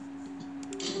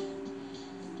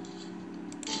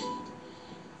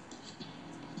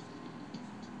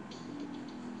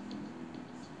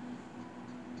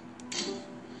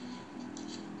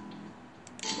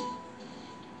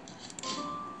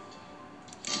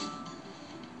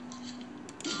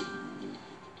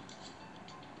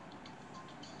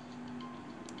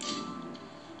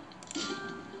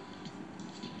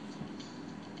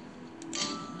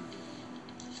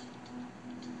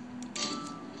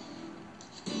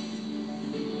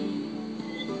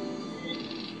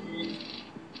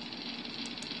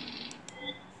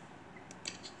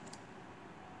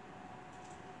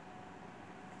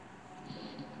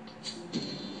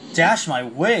 Dash my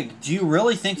wig, do you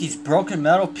really think these broken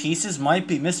metal pieces might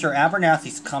be Mr.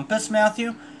 Abernathy's compass,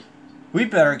 Matthew? We'd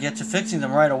better get to fixing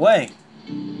them right away.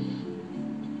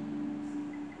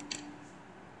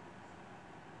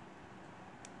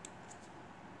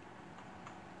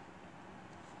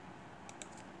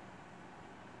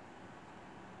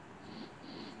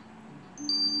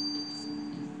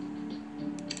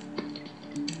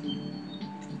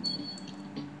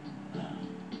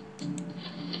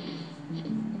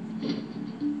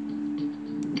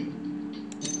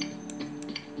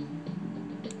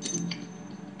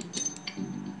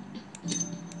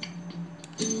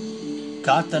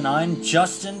 Got the 9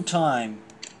 just in time.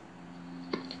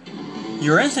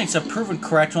 Your instincts have proven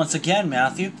correct once again,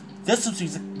 Matthew.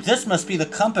 This must be the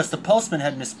compass the postman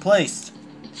had misplaced.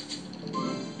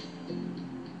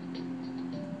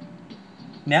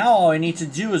 Now all I need to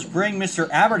do is bring Mr.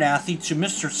 Abernathy to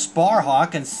Mr.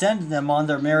 Sparhawk and send them on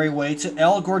their merry way to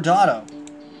El Gordado.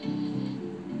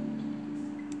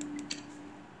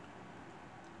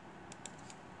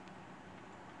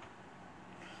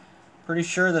 Pretty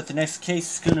sure that the next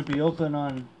case is going to be open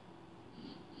on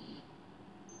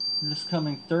this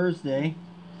coming Thursday,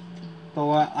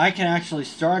 but I can actually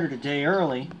start it a day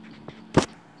early.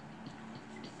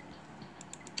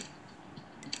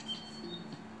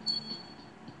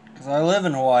 Because I live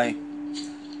in Hawaii.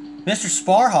 Mr.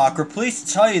 Sparhawk, we're pleased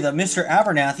to tell you that Mr.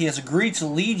 Abernathy has agreed to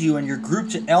lead you and your group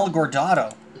to El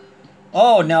Gordado.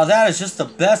 Oh, now that is just the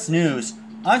best news.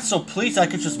 I'm so pleased I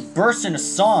could just burst into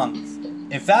song.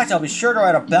 In fact, I'll be sure to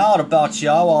write a ballad about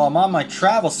y'all while I'm on my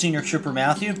travels, Senior Trooper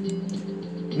Matthew.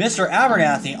 Mr.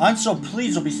 Abernathy, I'm so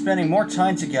pleased we'll be spending more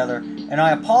time together, and I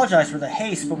apologize for the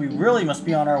haste, but we really must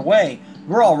be on our way.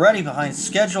 We're already behind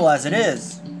schedule as it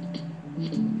is.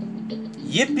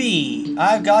 Yippee!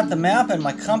 I've got the map and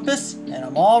my compass, and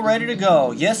I'm all ready to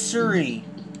go. Yes, sirree.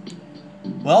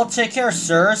 Well, take care,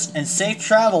 sirs, and safe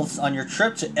travels on your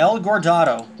trip to El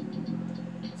Gordado.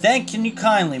 Thank you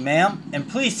kindly, ma'am, and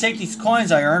please take these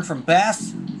coins I earned from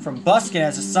busking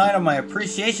as a sign of my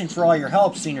appreciation for all your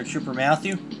help, Senior Trooper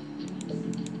Matthew.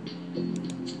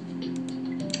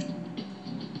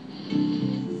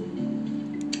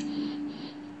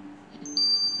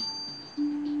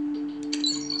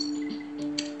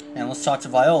 And let's talk to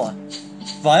Viola.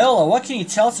 Viola, what can you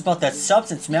tell us about that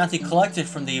substance Matthew collected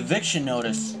from the eviction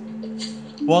notice?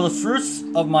 Well, the fruits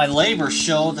of my labor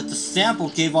show that the sample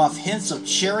gave off hints of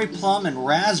cherry plum and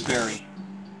raspberry.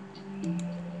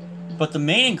 But the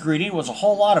main ingredient was a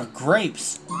whole lot of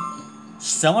grapes.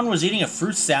 Someone was eating a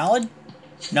fruit salad?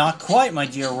 Not quite, my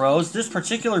dear Rose. This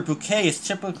particular bouquet is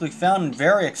typically found in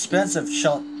very expensive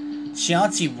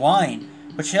Chianti wine,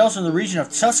 which hails from the region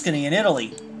of Tuscany in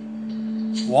Italy.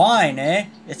 Wine, eh?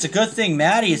 It's a good thing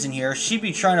Maddie isn't here. She'd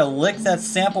be trying to lick that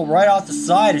sample right off the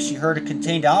side if she heard it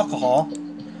contained alcohol.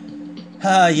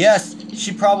 Yes,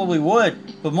 she probably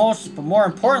would. But more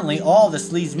importantly, all of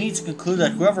this leads me to conclude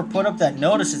that whoever put up that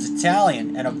notice is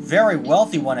Italian, and a very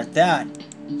wealthy one at that.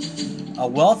 A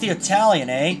wealthy Italian,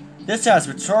 eh? This has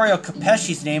Vittorio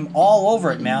Capesci's name all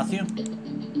over it, Matthew.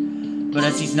 But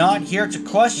as he's not here to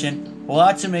question, we'll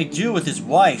have to make do with his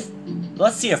wife.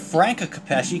 Let's see if Franca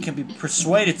Capesci can be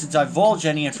persuaded to divulge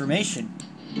any information.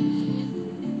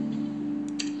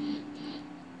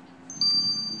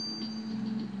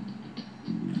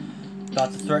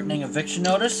 About the threatening eviction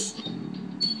notice.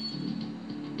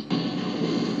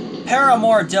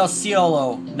 Paramore del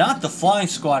Cielo, not the flying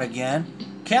squad again.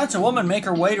 Can't a woman make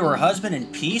her way to her husband in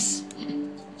peace?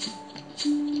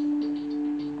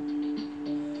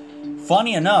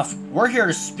 Funny enough, we're here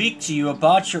to speak to you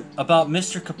about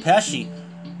Mr. Capesci.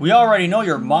 We already know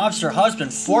your mobster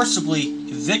husband forcibly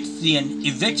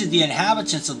evicted the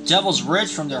inhabitants of Devil's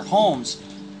Ridge from their homes.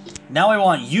 Now we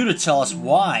want you to tell us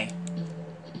why.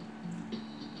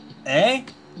 Eh?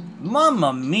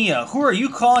 Mamma mia, who are you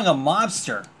calling a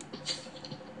mobster?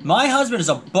 My husband is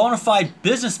a bona fide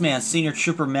businessman, Senior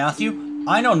Trooper Matthew.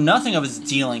 I know nothing of his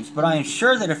dealings, but I am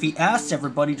sure that if he asked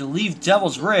everybody to leave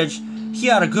Devil's Ridge, he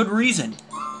had a good reason.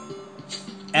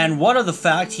 And what of the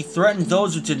fact he threatened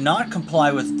those who did not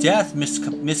comply with death,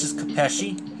 Mrs.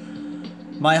 Capesci?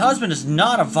 My husband is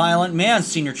not a violent man,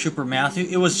 Senior Trooper Matthew.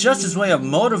 It was just his way of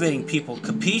motivating people,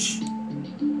 capiche?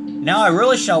 Now I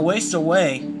really shall waste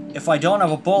away if I don't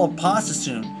have a bowl of pasta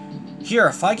soon. Here,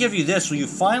 if I give you this, will you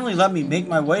finally let me make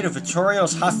my way to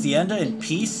Vittorio's hacienda in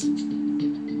peace?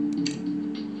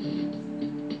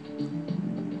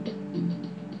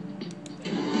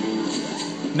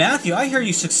 Matthew, I hear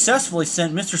you successfully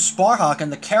sent Mr. Sparhawk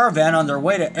and the caravan on their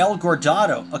way to El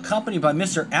Gordado, accompanied by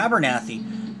Mr. Abernathy.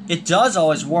 It does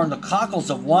always warm the cockles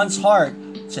of one's heart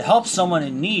to help someone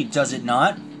in need, does it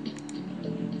not?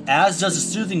 As does a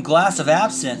soothing glass of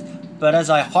absinthe, but as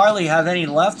I hardly have any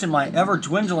left in my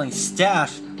ever-dwindling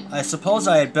stash, I suppose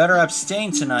I had better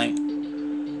abstain tonight.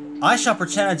 I shall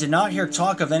pretend I did not hear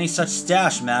talk of any such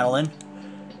stash, Madeline.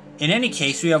 In any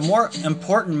case, we have more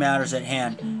important matters at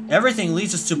hand. Everything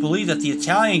leads us to believe that the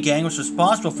Italian gang was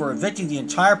responsible for evicting the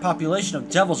entire population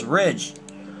of Devil's Ridge.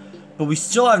 But we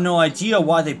still have no idea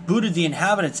why they booted the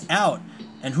inhabitants out.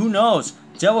 And who knows,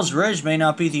 Devil's Ridge may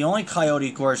not be the only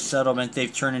Coyote Gorge settlement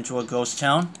they've turned into a ghost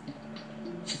town.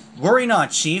 Worry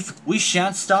not, Chief. We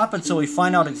shan't stop until we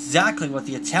find out exactly what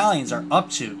the Italians are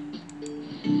up to.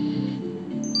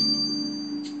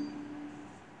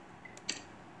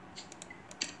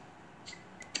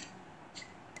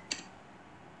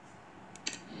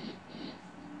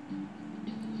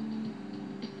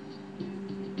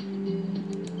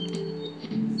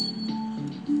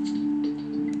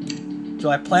 Do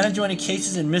I plan to do any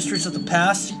cases in Mysteries of the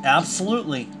Past?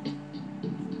 Absolutely.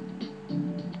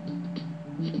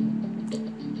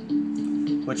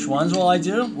 Which ones will I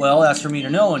do? Well, that's for me to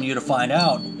know and you to find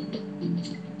out.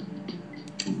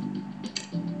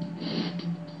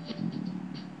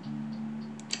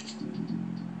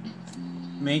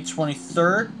 May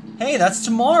 23rd? Hey, that's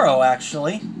tomorrow,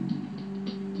 actually.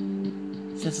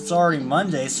 Since it's already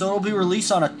Monday, so it'll be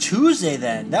released on a Tuesday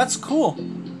then. That's cool.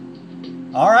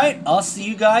 Alright, I'll see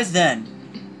you guys then.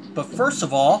 But first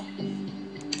of all,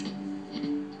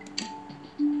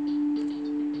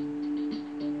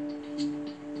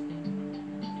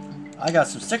 I got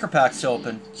some sticker packs to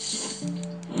open.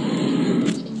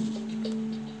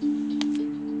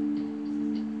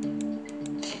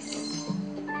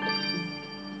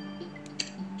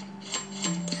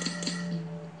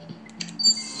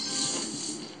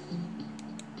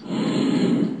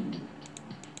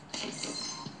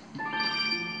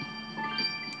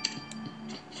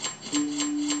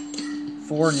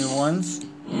 Four new ones.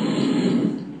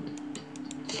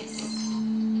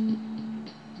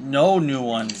 No new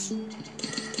ones.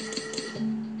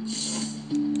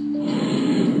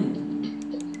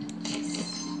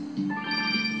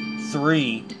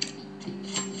 Three.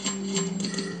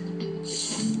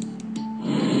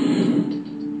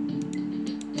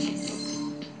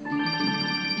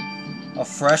 A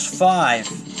fresh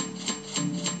 5.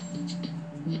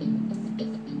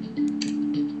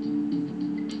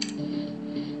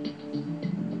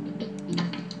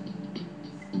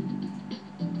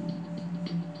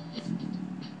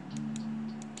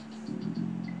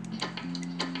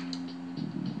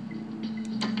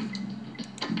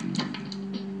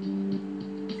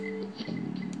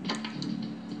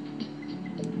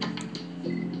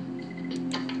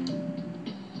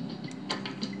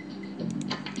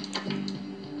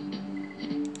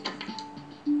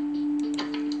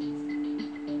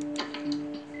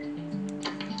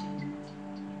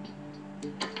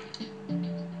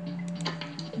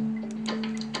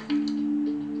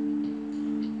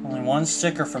 One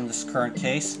sticker from this current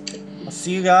case. I'll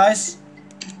see you guys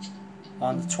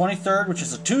on the 23rd, which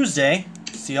is a Tuesday.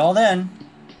 See y'all then.